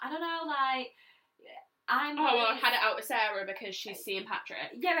really, I don't know, like. I had it out with Sarah because she's seeing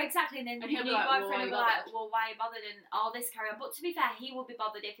Patrick. Yeah, exactly. And then your new boyfriend will be like, well, why are you bothered? And all this carry on. But to be fair, he would be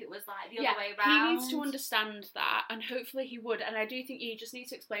bothered if it was like the other way around. He needs to understand that, and hopefully he would. And I do think you just need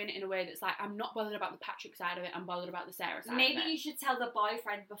to explain it in a way that's like, I'm not bothered about the Patrick side of it, I'm bothered about the Sarah side of it. Maybe you should tell the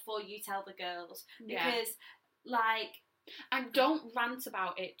boyfriend before you tell the girls. Because, like... And don't rant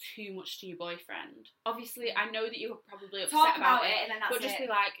about it too much to your boyfriend. Obviously, I know that you're probably upset Talk about it, and then that's but just be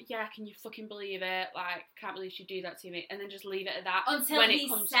like, yeah, can you fucking believe it? Like, can't believe she'd do that to me. And then just leave it at that until when he it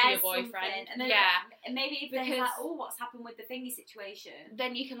comes says to your boyfriend. And then maybe if there's like, Because- oh, what's happened with the thingy situation?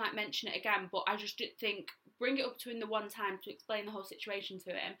 then you can like mention it again. But I just did think bring it up to him the one time to explain the whole situation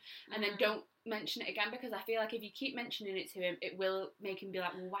to him, and then don't mention it again, because I feel like if you keep mentioning it to him, it will make him be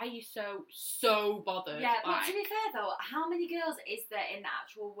like, well, why are you so bothered? Yeah, but Like, to be fair though, how many girls is there in the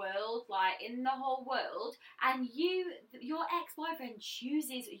actual world, like in the whole world, and your ex-boyfriend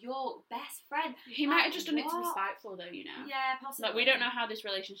chooses your best friend? he might have just done it to be What? spiteful though, you know. Yeah, possibly. Like, we don't know how this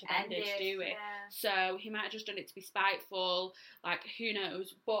relationship ended, do we? Yeah. So he might have just done it to be spiteful, like, who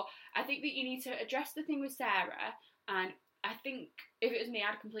knows. But I think that you need to address the thing with Sarah, and I think if it was me,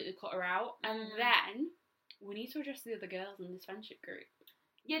 I'd completely cut her out. And then we need to address the other girls in this friendship group,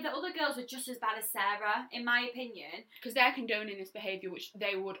 Yeah, the other girls are just as bad as Sarah, in my opinion. because they're condoning this behaviour, which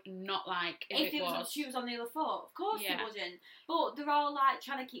they would not like if it was. She was on the other foot. Of course Yeah. they wouldn't. But they're all like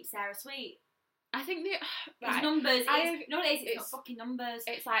trying to keep Sarah sweet. I think that It's numbers. I- No, it is. It's not it's- fucking numbers.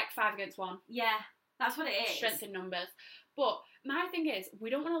 it's like 5 against 1. Yeah, that's what it is. Strength in numbers. But my thing is,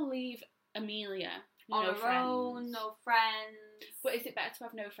 we don't want to leave Amelia On no her friends. own, no friends. But is it better to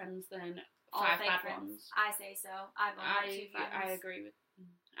have no friends than Or 5 fake bad friends. ones? I say so. I've only got 2 friends.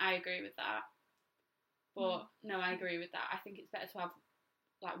 I agree with that. But no, I agree with that. I think it's better to have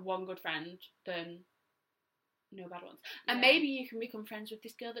like one good friend than no bad ones. And Yeah. maybe you can become friends with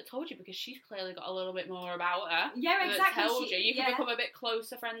this girl that told you, because she's clearly got a little bit more about her. Yeah, that exactly. Told you. You can yeah. become a bit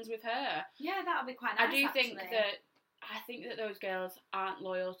closer friends with her. Yeah, that would be quite nice. I do think actually. that those girls aren't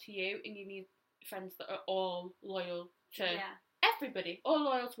loyal to you, and you need friends that are all loyal to Yeah. everybody, all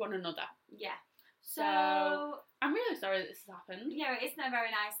loyal to one another. Yeah. So, So- I'm really sorry that this has happened. yeah, it's not a very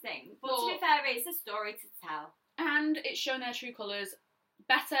nice thing. But to But- be fair, it's a story to tell. And it's shown their true colours.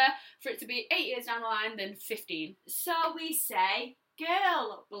 Better for it to be 8 years down the line than 15. So we say,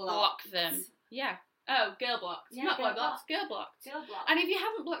 girl Block them. Yeah. Oh, girl blocked. Yeah, Not boy girl blocked, girl blocked. Girl block. And if you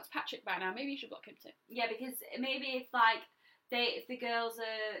haven't blocked Patrick by now, maybe you should block him too. Yeah, because maybe if like if the girls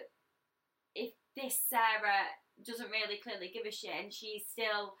are, if this Sarah doesn't really clearly give a shit, and she's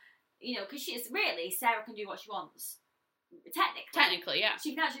still, you know, because she's really Sarah can do what she wants. Technically, yeah.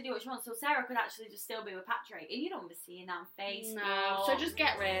 She can actually do what she wants, so Sarah could actually just still be with Patrick, and you don't be seeing that on Facebook. No. So just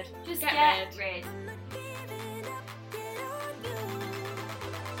get rid. Just get get rid. rid. I'm not giving up, get on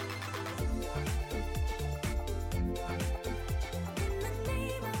you. In the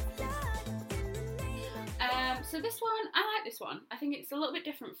name of love, in the name of So this one, I like this one. I think it's a little bit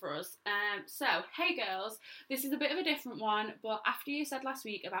different for us. So, hey girls, this is a bit of a different one, but after you said last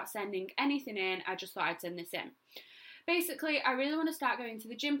week about sending anything in, I just thought I'd send this in. Basically, I really want to start going to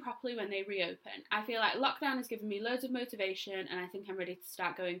the gym properly when they reopen. I feel like lockdown has given me loads of motivation, and I think I'm ready to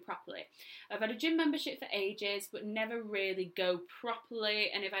start going properly. I've had a gym membership for ages, but never really go properly,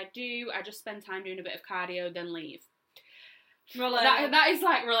 and if I do, I just spend time doing a bit of cardio, then leave. That is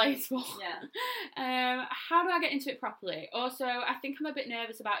like relatable. Yeah. How do I get into it properly? Also, I think I'm a bit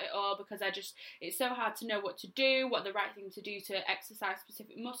nervous about it all, because it's so hard to know what to do, what the right thing to do to exercise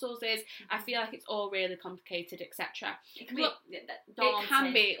specific muscles is. I feel like it's all really complicated, etc. It can be Look, daunting. It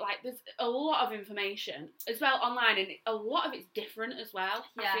can be, like, there's a lot of information as well online, and a lot of it's different as well,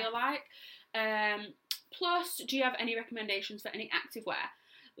 Yeah. I feel like. Plus, do you have any recommendations for any activewear?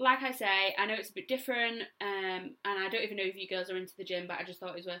 Like I say, I know it's a bit different, and I don't even know if you girls are into the gym, but I just thought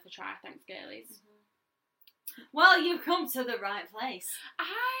it was worth a try. Thanks, girlies. Well, you've come to the right place.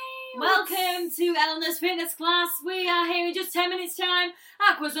 Welcome to Eleanor's fitness class. We are here in just 10 minutes time.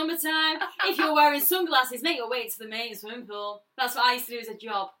 Aqua summer time. If you're wearing sunglasses, make your way to the main swimming pool. That's what I used to do as a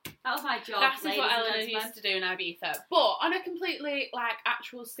job. That was my job. That's ladies what and Eleanor gentlemen. used to do in Ibiza. But on a completely, like,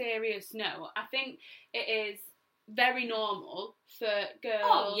 actual serious note, I think it is very normal for girls,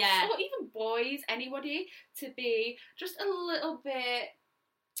 Oh, yeah. or even boys, anybody, to be just a little bit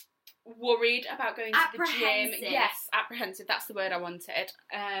worried about going to the gym. Apprehensive. Yes, apprehensive, that's the word I wanted.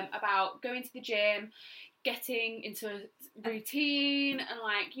 About going to the gym, getting into a routine, and,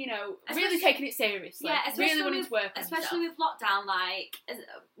 like, you know, really Especially- taking it seriously. Yeah, especially really wanting with, to work on especially yourself. with lockdown, like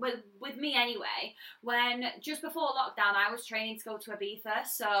with me anyway. When just before lockdown, I was training to go to Ibiza,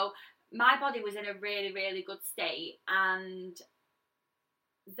 so my body was in a really, really good state, and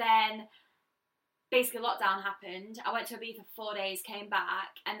then basically lockdown happened. I went to Ibiza for 4 days, came back,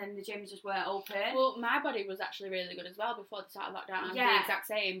 and then the gyms just weren't open. Well, my body was actually really good as well before the start of lockdown. I was Yeah. the exact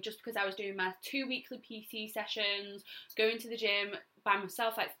same, just because I was doing my 2 weekly PT sessions, going to the gym by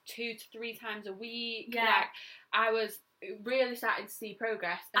myself like 2 to 3 times a week. Yeah. Like, I was really starting to see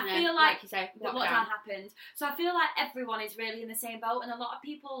progress. And I then, feel like you say, the lockdown happened, so I feel like everyone is really in the same boat, and a lot of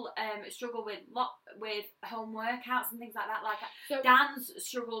people struggle with home workouts and things like that. Like So, Dan's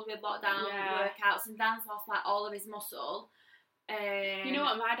struggled with lockdown Yeah. workouts, and Dan's lost like all of his muscle. you know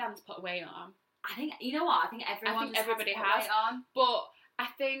what? My dad's put weight on. I think, you know what? I think everybody has. has. On. But I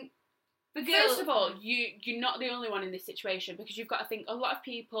think, But first of all, you're not the only one in this situation, because you've got to think a lot of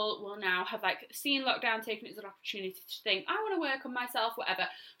people will now have like seen lockdown, taken it as an opportunity to think, I want to work on myself, whatever.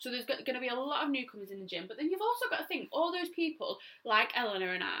 So there's going to be a lot of newcomers in the gym. But then you've also got to think all those people like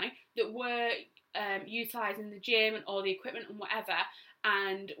Eleanor and I that were utilising the gym and all the equipment and whatever,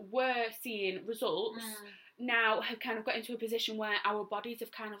 and were seeing results. Now have kind of got into a position where our bodies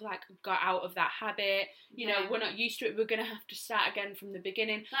have kind of like got out of that habit. You know, we're not used to it. We're going to have to start again from the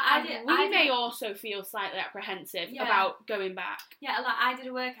beginning. We may also feel slightly apprehensive about going back. Yeah, like I did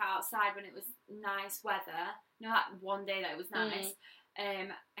a workout outside when it was nice weather. You know, that one day that it was nice.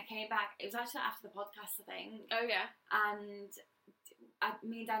 I came back. It was actually after the podcast, I think. Oh yeah. And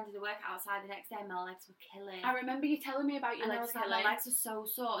me and Dan did a workout outside the next day and my legs were killing. I remember you telling me about your legs killing. My legs were so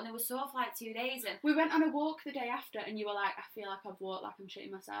sore, and they were sore for like 2 days. And we went on a walk the day after and you were like, I feel like I've walked like I'm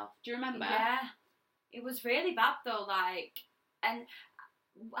shitting myself. Do you remember? Yeah. It was really bad though, like, and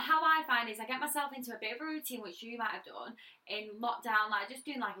how I find is I get myself into a bit of a routine, which you might have done in lockdown, like just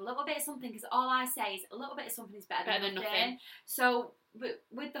doing like a little bit of something, because all I say is a little bit of something is better than nothing. So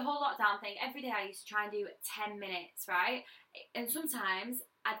with the whole lockdown thing, every day I used to try and do 10 minutes, right? And sometimes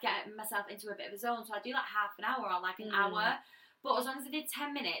I'd get myself into a bit of a zone, so I'd do like half an hour or like an hour. But as long as I did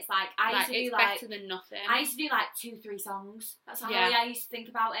 10 minutes, like I used to do like, better than nothing. I used to do like 2-3 songs. That's how I used to think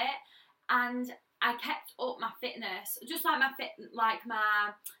about it. And I kept up my fitness, just like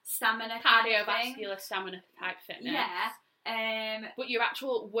my stamina, cardiovascular stamina type fitness. Yeah. But your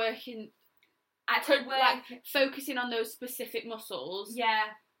actual working, like focusing on those specific muscles. Yeah.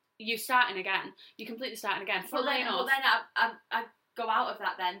 You're starting again. You're completely starting again. But then I go out of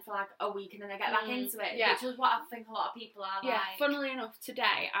that then for like a week and then I get back into it. Yeah. Which is what I think a lot of people are like. Yeah, funnily enough,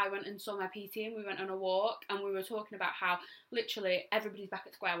 today I went and saw my PT and we went on a walk and we were talking about how literally everybody's back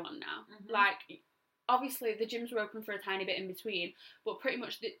at square one now. Like, obviously the gyms were open for a tiny bit in between, but pretty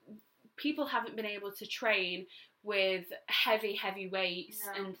much people haven't been able to train with heavy weights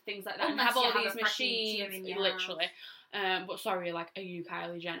and things like that. Unless and have you all have these machines, literally. But sorry, like, are you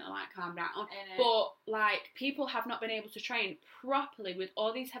Kylie Jenner? Like, calm down. But like, people have not been able to train properly with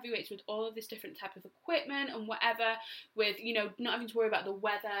all these heavy weights, with all of this different type of equipment and whatever, with, you know, not having to worry about the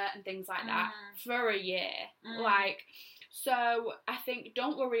weather and things like that for a year. Like, so I think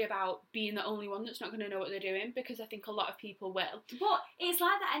don't worry about being the only one that's not going to know what they're doing, because I think a lot of people will. But it's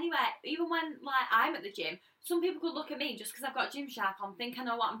like that anyway. Even when like I'm at the gym, some people could look at me just because I've got Gymshark on, think I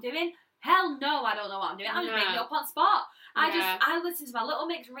know what I'm doing. Hell no, I don't know what I'm doing. I'm just making it up on spot. I listen to my Little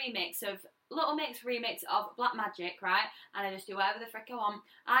Mix remix of Black Magic, right? And I just do whatever the frick I want.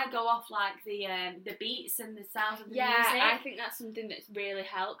 I go off like the beats and the sounds of the music. Yeah, I think that's something that's really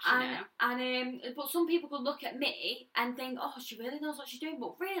helped, you know. And but some people could look at me and think, oh, she really knows what she's doing,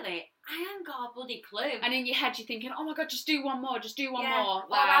 but really, I ain't got a bloody clue. And in your head, you're thinking, oh my god, just do one more, just do one more.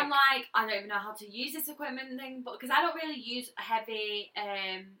 Like, or I'm like, I don't even know how to use this equipment thing, but because I don't really use heavy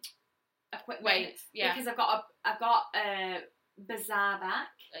equipment weights, because I've got a bizarre back.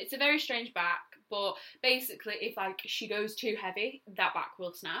 It's a very strange back, but basically, if like she goes too heavy, that back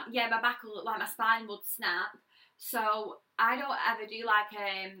will snap. Yeah, my back will, like my spine would snap. So I don't ever do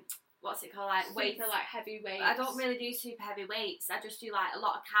like what's it called, like weights, super, like heavy weights. I don't really do super heavy weights. I just do like a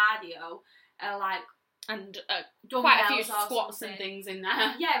lot of cardio, like and quite a few squats and things in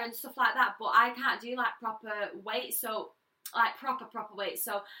there. Yeah, and stuff like that. But I can't do like proper weights, so. Like proper weights,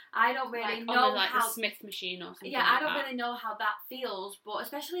 so I don't really know like how the Smith machine or something. Yeah, I don't really know how that feels, but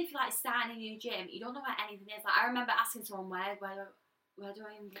especially if you're like starting a new gym, you don't know where anything is. Like I remember asking someone where do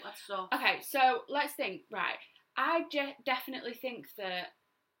I even get that stuff? Okay, so let's think. Right, I definitely think that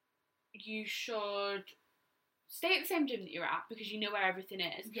you should stay at the same gym that you're at because you know where everything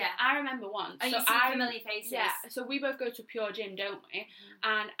is. Yeah. I remember once. And you see familiar faces. Yeah, so we both go to Pure Gym, don't we?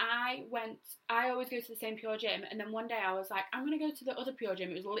 And I always go to the same Pure Gym, and then one day I was like, I'm going to go to the other Pure Gym.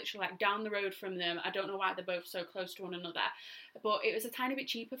 It was literally like down the road from them. I don't know why they're both so close to one another, but it was a tiny bit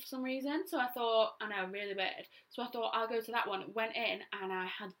cheaper for some reason. So I thought, I know, really weird. So I thought, I'll go to that one. Went in, and I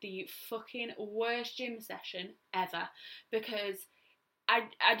had the fucking worst gym session ever because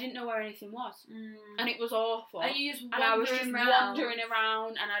I didn't know where anything was, and it was awful. And you just I was just wandering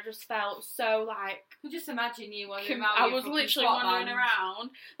around, and I just felt so like. Just imagine you wandering around. I was literally wandering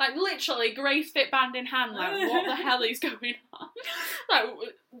around, like literally Grace Fit band in hand, like what the hell is going on? Like,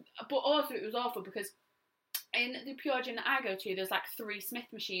 but also it was awful because. In the Pure Gym that I go to, there's like 3 Smith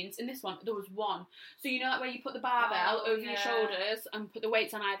machines. In this one, there was 1. So you know like where you put the barbell over your shoulders and put the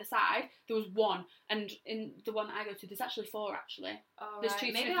weights on either side? There was 1. And in the one that I go to, there's actually 4 actually. There's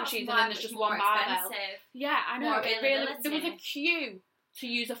 2 Smith machines and then there's just 1 barbell. Expensive. Yeah, I know. It really, there was a queue to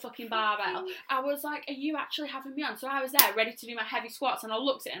use a fucking barbell. I was like, are you actually having me on? So I was there ready to do my heavy squats, and I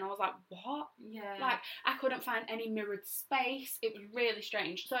looked at it and I was like, what? Yeah. Like, I couldn't find any mirrored space. It was really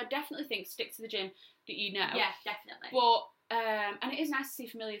strange. So I definitely think stick to the gym that you know. Yeah, definitely. But, and it is nice to see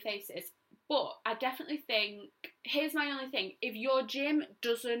familiar faces. But I definitely think, here's my only thing, if your gym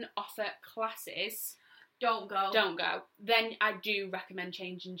doesn't offer classes, don't go. Then I do recommend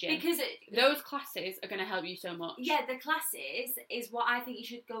changing gym. Because those classes are going to help you so much. Yeah, the classes is what I think you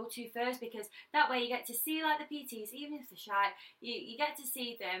should go to first, because that way you get to see like the PTs, even if they're shy, you get to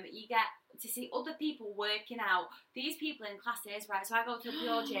see them, you get to see other people working out. These people in classes, right, so I go to a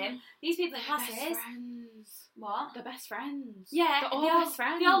Pure Gym, these people in classes... Best friends. What? They're best friends. Yeah, They're all best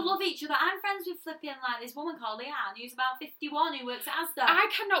friends. They all love each other. I'm friends with flipping like this woman called Leanne, who's about 51, who works at Asda. I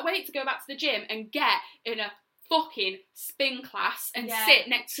cannot wait to go back to the gym and get in a fucking spin class and sit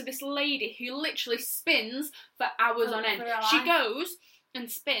next to this lady who literally spins for hours on end. She goes and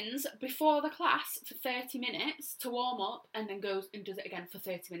spins before the class for 30 minutes to warm up, and then goes and does it again for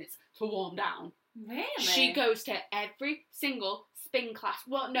 30 minutes to warm down. Really? She goes to every single spin class.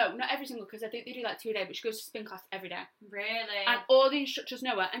 Well, no, not every single, because I think they do like 2 a day, but she goes to spin class every day. Really? And all the instructors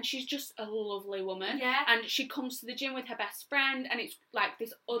know her, and she's just a lovely woman. Yeah. And she comes to the gym with her best friend, and it's like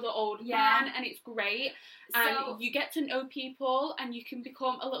this other old man, and it's great. And you get to know people, and you can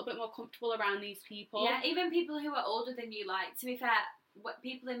become a little bit more comfortable around these people. Yeah, even people who are older than you, like, to be fair,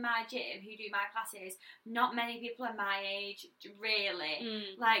 people in my gym who do my classes, not many people are my age, really.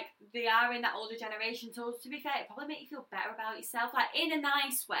 Like, they are in that older generation, so to be fair, it probably make you feel better about yourself, like, in a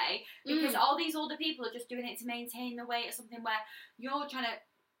nice way, because all these older people are just doing it to maintain the weight or something, where you're trying to,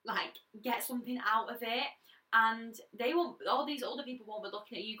 like, get something out of it, and they won't, all these older people won't be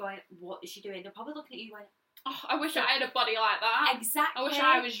looking at you going, what is she doing? They're probably looking at you going, oh, I wish I had a body like that. Exactly. I wish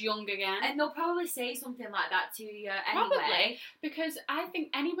I was young again. And they'll probably say something like that to you anyway. Probably, because I think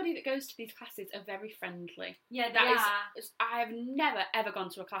anybody that goes to these classes are very friendly. Yeah, they are. I have never, ever gone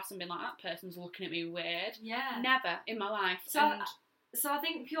to a class and been like, that person's looking at me weird. Yeah. Never in my life. So I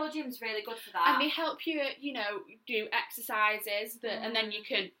think Pure Gym's really good for that. And they help you, you know, do exercises, and then you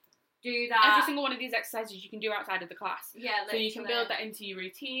can do that. Every single one of these exercises you can do outside of the class. Yeah, literally. So you can build that into your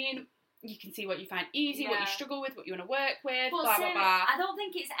routine. You can see what you find easy, what you struggle with, what you want to work with, but blah, blah, blah. I don't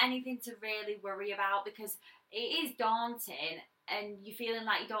think it's anything to really worry about, because it is daunting and you're feeling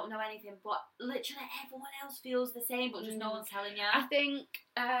like you don't know anything, but literally everyone else feels the same, but just no one's telling you. I think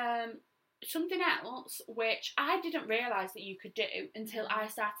something else which I didn't realise that you could do until I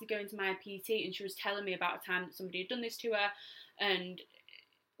started going to my PT, and she was telling me about a time that somebody had done this to her, and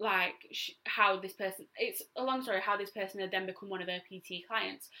like how this person, it's a long story, how this person had then become one of her PT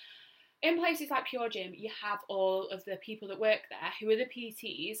clients. In places like Pure Gym, you have all of the people that work there who are the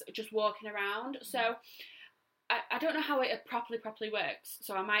PTs just walking around. So I don't know how it properly works,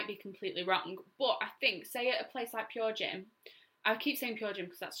 so I might be completely wrong. But I think, say at a place like Pure Gym, I keep saying Pure Gym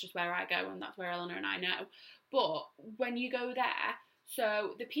because that's just where I go and that's where Eleanor and I know. But when you go there,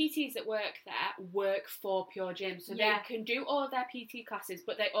 so the PTs that work there work for Pure Gym. So they can do all of their PT classes,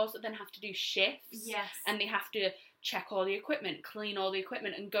 but they also then have to do shifts. Yes. And they have to check all the equipment, clean all the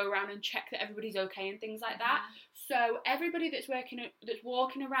equipment, and go around and check that everybody's okay and things like that. So everybody that's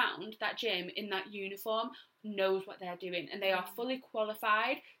walking around that gym in that uniform knows what they're doing, and they are fully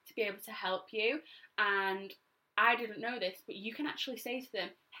qualified to be able to help you. And I didn't know this, but you can actually say to them,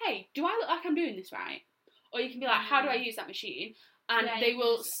 hey, do I look like I'm doing this right? Or you can be like, how do I use that machine? And they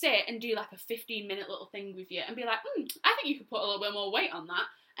will sit and do like a 15-minute little thing with you and be like, I think you could put a little bit more weight on that.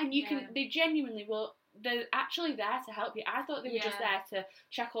 And you can, they genuinely will, they're actually there to help you. I thought they were just there to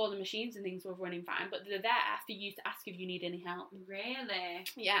check all the machines and things were running fine, but they're there for you to ask if you need any help. Really?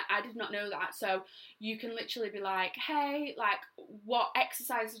 Yeah, I did not know that. So you can literally be like, hey, like, what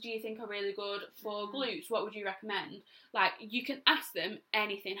exercises do you think are really good for glutes? What would you recommend? Like, you can ask them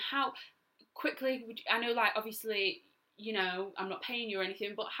anything. How quickly would you, I know, like, obviously, you know, I'm not paying you or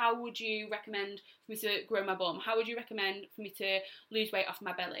anything, but how would you recommend for me to grow my bum? How would you recommend for me to lose weight off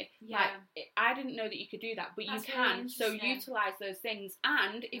my belly? Yeah. Like, I didn't know that you could do that, but that's you can. Really, so utilise those things.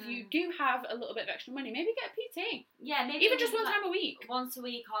 And if you do have a little bit of extra money, maybe get a PT. Yeah, maybe even just one time a week. Once a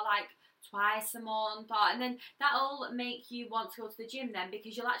week, or like twice a month, and then that'll make you want to go to the gym then,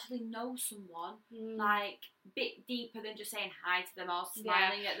 because you'll actually know someone like a bit deeper than just saying hi to them or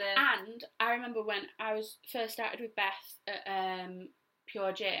smiling at them. And I remember when I was first started with Beth at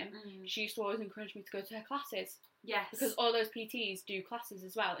Pure Gym, she used to always encourage me to go to her classes. Yes. Because all those PTs do classes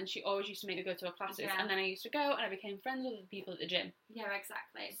as well, and she always used to make me go to her classes, and then I used to go, and I became friends with the people at the gym. Yeah,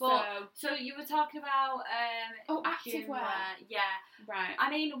 exactly. But, so you were talking about activewear. Yeah. Right. I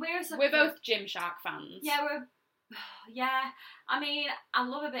mean, we're both Gymshark fans. Yeah, we're Yeah, I mean, I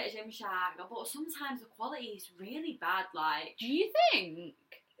love a bit of Gymshark, but sometimes the quality is really bad. Like, Do you think?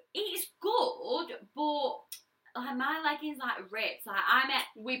 it's good, but like my leggings like ripped. Like I'm at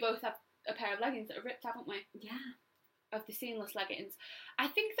We both have a pair of leggings that are ripped, haven't we? yeah. Of the seamless leggings. I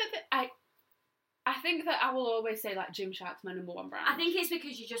think I think that I will always say like Gymshark's my number one brand. I think it's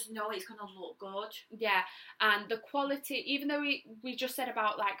because you just know it's gonna look good. Yeah, and the quality, even though we just said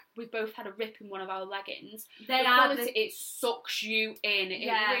about like we both had a rip in one of our leggings, They the are quality, it sucks you in.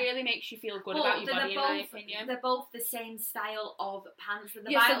 Yeah. It really makes you feel good But about your they're body, in my opinion. They're both the same style of pants. They're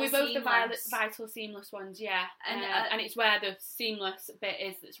the Yeah, so Vital we're both Seamless. the Vital Seamless ones, yeah. And, And it's where the seamless bit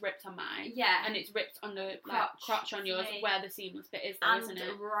is that's ripped on mine. Yeah. And it's ripped on the crotch on for yours, me. where the seamless bit is, though, And isn't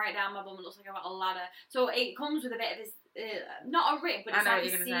it? right down my bum, it looks like I've got a ladder. So it comes with a bit of not a rip, but I it's know like what a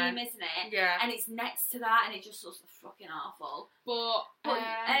you're seam, gonna isn't it? Yeah. And it's next to that, and it just looks fucking awful. But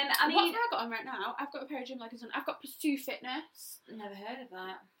I mean, what have I got on right now? I've got a pair of gym leggings on. I've got Pursue Fitness. Never heard of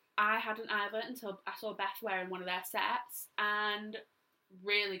that. I hadn't either until I saw Beth wearing one of their sets, and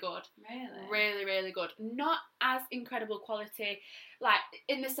really good. Really? Really, really good. Not as incredible quality, like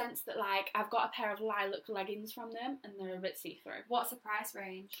in the sense that like I've got a pair of lilac leggings from them, and they're a bit see-through. What's the price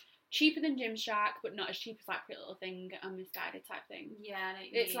range? Cheaper than Gymshark, but not as cheap as like Pretty Little Thing and Misguided type thing. Yeah, I know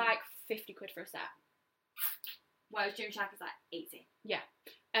what you It's mean. like 50 quid for a set. Whereas Gymshark is like 80.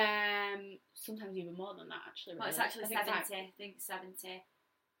 Sometimes even more than that actually. Well, it's really. actually I think 70. it's like- I think it's 70.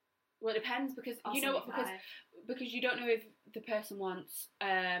 well, it depends because Or you know what, 75. because you don't know if the person wants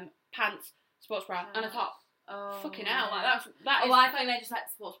pants, sports bra, and a top. Oh, Fucking hell, like that is. Oh, I thought you meant just like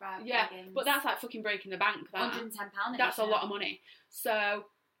sports bra. Yeah, leggings. but that's like fucking breaking the bank. That. £110. That's a lot of money. So,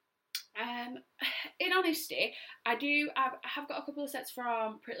 in honesty, I have got a couple of sets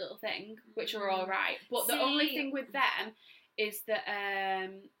from Pretty Little Thing, which are all right. But the only See- thing with them is that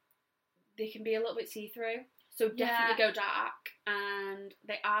they can be a little bit see-through. So definitely go dark, and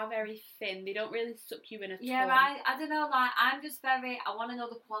they are very thin. They don't really suck you in a Yeah, ton. I don't know, like, I'm just very, I want to know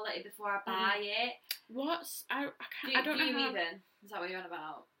the quality before I buy it. What's I can't, I don't know. Do you how- even? Is that what you're on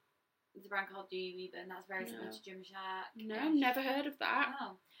about? There's a brand called Do You Even, that's very similar No. to Gymshark. No, never heard of that.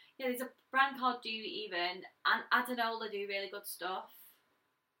 Oh. Yeah, there's a brand called Do You Even, and Adanola do really good stuff.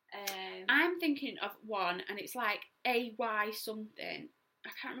 I'm thinking of one, and it's like AY something. I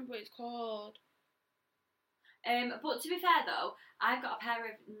can't remember what it's called. But to be fair though, I've got a pair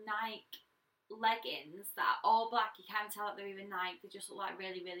of Nike leggings that are all black. You can't tell that they're even Nike. They just look like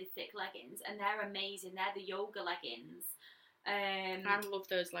really, really thick leggings, and they're amazing. They're the yoga leggings. I love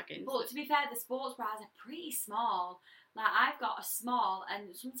those leggings. But to be fair, the sports bras are pretty small. Like, I've got a small,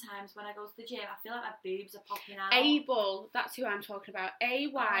 and sometimes when I go to the gym, I feel like my boobs are popping out. Able, that's who I'm talking about.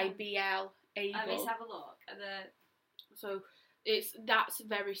 AYBL. Able. Let's have a look at the. So that's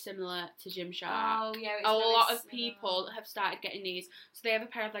very similar to Gymshark. Oh yeah, it's A very lot of similar. people have started getting these. So they have a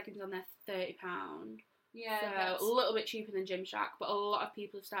pair of leggings on there, £30. Yeah, So that's, a little bit cheaper than Gymshark, but a lot of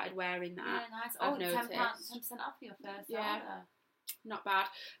people have started wearing that. yeah, nice. I've Oh, £10, noticed. 10% off your first Yeah. order. Not bad.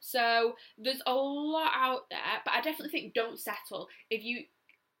 So there's a lot out there, but I definitely think don't settle. If you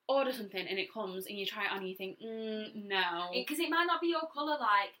order something and it comes and you try it on and you think, no. Because it might not be your colour.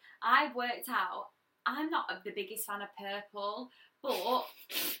 Like, I've worked out, I'm not the biggest fan of purple, but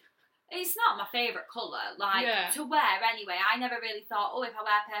it's not my favourite colour, like, Yeah. to wear anyway. I never really thought, oh, if I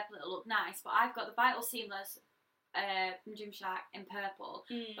wear purple it'll look nice, but I've got the Vital Seamless from Gymshark in purple,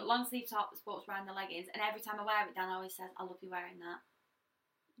 but long sleeve top, the sports bra and the leggings, and every time I wear it, Dan always says, I love you wearing that.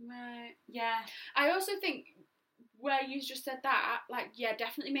 Right. Yeah. I also think where you just said that, like, yeah,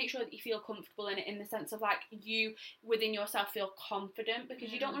 definitely make sure that you feel comfortable in it, in the sense of, like, you within yourself feel confident,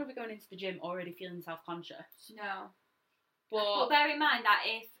 because you don't want to be going into the gym already feeling self-conscious. No. But But bear in mind that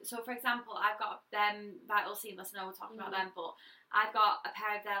so for example, I've got them Vital Seamless, I know we're talking about them, but I've got a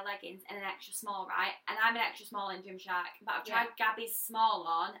pair of their leggings and an extra small, right? And I'm an extra small in Gymshark, but I've tried Gabby's small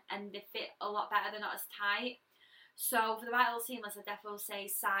on, and they fit a lot better, they're not as tight. So for the Vital Seamless, I definitely say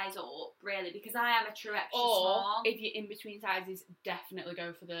size up, really, because I am a true extra small. if you're in between sizes, definitely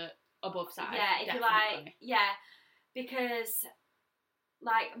go for the above size. Yeah, if you definitely. like, yeah, because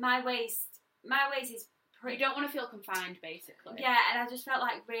like my waist is You pretty. don't want to feel confined, basically. Yeah, and I just felt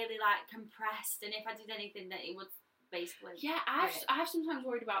like really like compressed, and if I did anything, that it would basically. Yeah, I've sometimes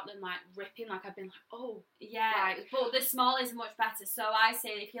worried about them like ripping. Like I've been like, oh, Yeah, Right. but the small is much better. So I say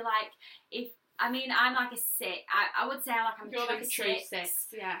if you like, I'm like a 6. I would say like I'm you're like a true 6. 6.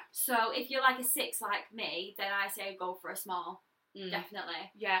 Yeah. So if you're like a 6 like me, then I say go for a small. Mm.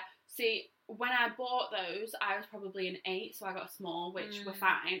 Definitely. Yeah. See, when I bought those, I was probably an 8, so I got a small, which were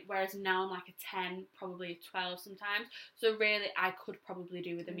fine. Whereas now I'm like a 10, probably a 12 sometimes. So really, I could probably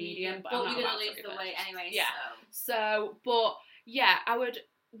do with a medium, but I'm not you're about gonna to lose do the it. weight anyway. Yeah. So, but yeah, I would.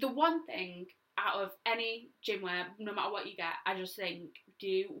 The one thing out of any gym wear, no matter what you get, I just think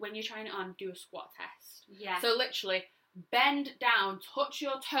when you're trying it on, do a squat test. Yeah. So literally, bend down, touch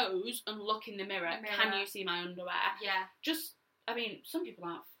your toes, and look in the mirror. Can you see my underwear? Yeah. Just, I mean, some people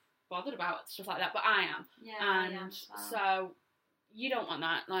aren't bothered about stuff like that, but I am. Yeah. And I am. so you don't want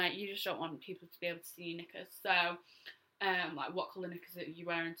that. Like, you just don't want people to be able to see your knickers. So, like, what colour knickers are you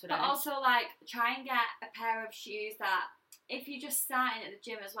wearing today? But also, like, try and get a pair of shoes that, if you're just starting at the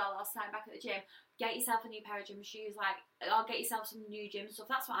gym as well, or starting back at the gym, get yourself a new pair of gym shoes, like, or get yourself some new gym stuff.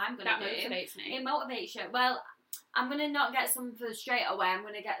 That's what I'm gonna do. That motivates me. It motivates you. Well, I'm gonna not get some for straight away. I'm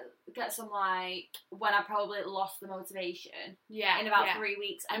gonna get some like when I probably lost the motivation. Yeah. In about 3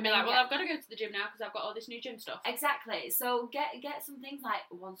 weeks, And be like, well, I've got to go to the gym now because I've got all this new gym stuff. Exactly. So get some things like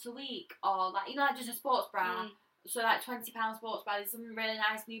once a week, or like like just a sports bra. So like £20 sports bra. There's some really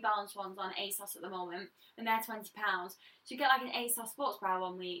nice New Balance ones on ASOS at the moment, and they're £20. So you get like an ASOS sports bra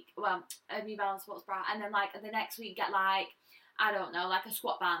one week, well, a New Balance sports bra, and then like the next week get like, I don't know, like a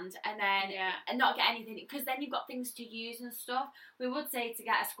squat band, and then and not get anything, because then you've got things to use and stuff. We would say to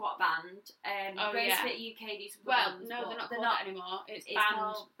get a squat band. Gracefit UK do some bands, bands, no, they're not called that anymore. It's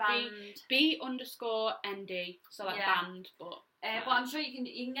called band. B_ND, so like band, but I'm sure you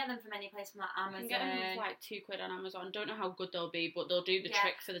can get them from any place, from like Amazon. You can get them for like £2 on Amazon. Don't know how good they'll be, but they'll do the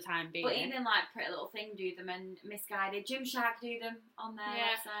trick for the time being. But even like Pretty Little Thing do them, and Misguided, Gymshark do them on their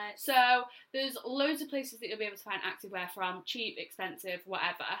website. So there's loads of places that you'll be able to find activewear from, cheap, expensive,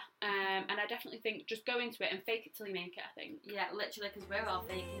 whatever. And I definitely think just go into it and fake it till you make it, I think. Yeah, literally, because we're all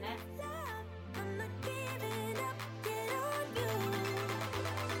faking it. I'm not giving up, get on you.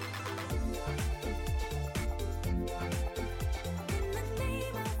 In the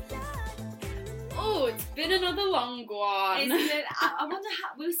name of love. Oh, it's been another long one. I wonder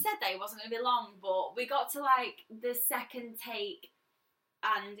how, we said that it wasn't going to be long, but we got to like the second take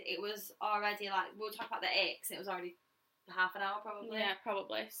and it was already like, we'll talk about the X, and it was already half an hour probably. Yeah,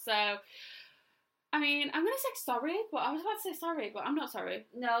 probably. So, I mean, I'm going to say sorry, but I was about to say sorry, but I'm not sorry.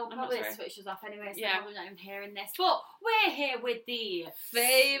 No, I'm probably not it sorry. switches off anyway, so Yeah. probably not even hearing this. But we're here with the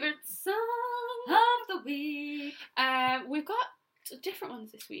Favourite song of the week. We've got different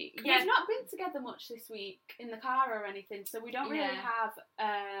ones this week. Yeah. We've not been together much this week in the car or anything, so we don't really have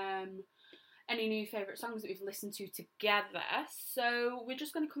any new favourite songs that we've listened to together. So we're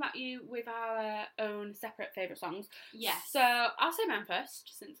just going to come at you with our own separate favourite songs. Yes. So I'll say mine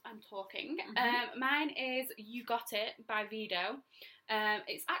first, since I'm talking. Mhm. Mine is "You Got It" by Vido.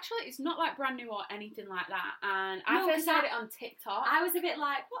 It's not like brand new or anything like that, and I No, first 'cause heard it on TikTok. I was a bit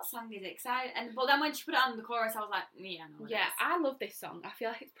like, what song is it? But then when she put it on the chorus, I was like, yeah, no. Yeah, I love this song. I feel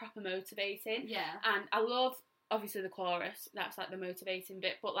like it's proper motivating. Yeah. And I love, obviously, the chorus. That's like the motivating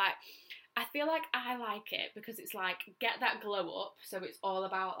bit. But like, I feel like I like it because it's like, get that glow up. So it's all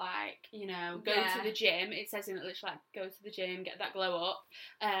about like, go to the gym. It says in it literally like, go to the gym, get that glow up.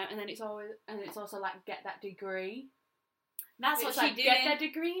 And then it's also like, get that degree. That's what It's she like, did. get that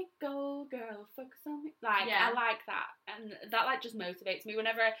degree, go girl, focus on me. Like, Yeah. I like that, and that like just motivates me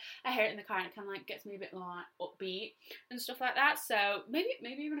whenever I hear it in the car, and it kind of like gets me a bit more like upbeat and stuff like that. So maybe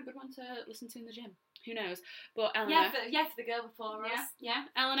even a good one to listen to in the gym. Who knows? But Eleanor, for the girl before us. yeah.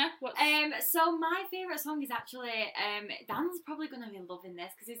 Eleanor, what's So my favourite song is actually Dan's probably gonna be loving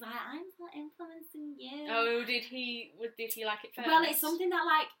this because he's like, I'm not influencing you. Oh, did he like it first? Well, it's something that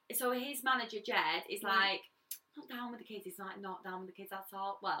like, so his manager Jed is like, not down with the kids. He's like not down with the kids at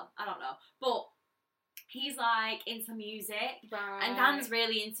all. Well, I don't know, but he's like into music, right. and Dan's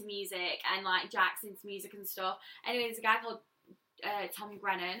really into music, and like Jack's into music and stuff. Anyway, there's a guy called Tom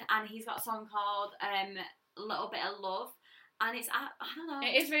Grennan, and he's got a song called "A Little Bit of Love," and it's I don't know.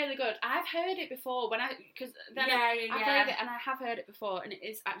 It is really good. I've heard it before I played it, and I have heard it before, and it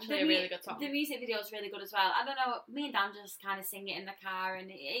is actually a really good song. The music video is really good as well. I don't know, me and Dan just kind of sing it in the car,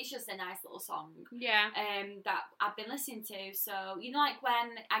 and it's just a nice little song. Yeah. That I've been listening to. So like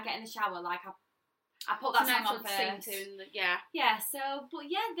when I get in the shower, like I put that song on first. Yeah. So, but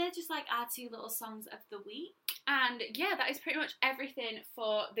yeah, they're just like our two little songs of the week. And yeah, that is pretty much everything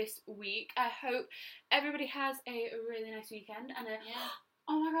for this week. I hope everybody has a really nice weekend. And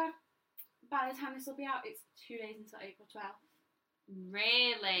oh my god, by the time this will be out, it's 2 days until April 12th.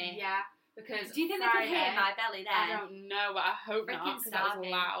 Really? Yeah. Because do you think Friday, they could hear my belly then? I don't know, but I hope not, because that was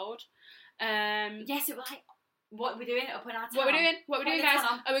loud. Yes, it was like, what are we doing up in our town? What are we doing, guys?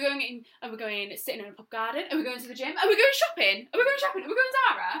 Are we going sitting in a pub garden? Are we going to the gym? Are we going shopping? Are we going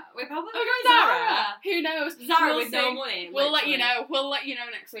Zara? We're Probably Are we going Zara? Who knows? Zara We'll with no see. money. We'll let you literally. know. We'll let you know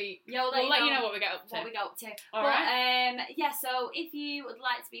next week. Yeah, We'll let you know what we get up to. What we go up to. All but right. yeah, so if you would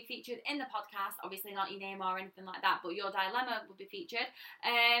like to be featured in the podcast, obviously not your name or anything like that, but your dilemma will be featured,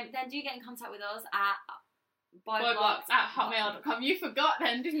 then do get in contact with us at boyblocks@hotmail.com. You forgot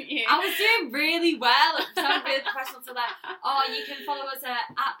then, didn't you? I was doing really well. It sounded really professional to that. Or you can follow us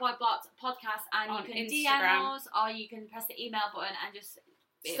at Boyblocks Podcast, and On you can Instagram. DM us, or you can press the email button and just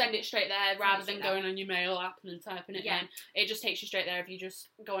send it straight there rather than straight going on your mail app and then typing it Yeah. in. It just takes you straight there if you just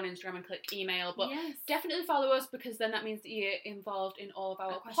go on Instagram and click email. But yes. definitely follow us, because then that means that you're involved in all of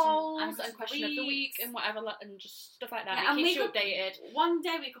our And question- polls and and question of the week weeks. and whatever, and just stuff like that. Yeah, It and keeps we you could- updated. One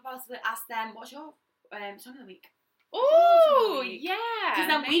day we could possibly ask them, what's your song of the week? Oh, week. yeah. Because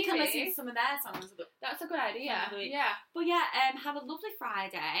then we can maybe. listen to some of their songs. That's a good idea. Song of the week. Yeah. But yeah, have a lovely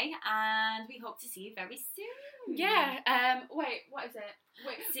Friday, and we hope to see you very soon. Yeah. Wait, what is it?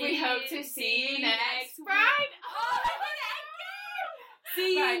 We hope to see you next week. Friday. Oh, I did it again!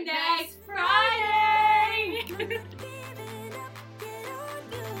 See you Right, next next Friday.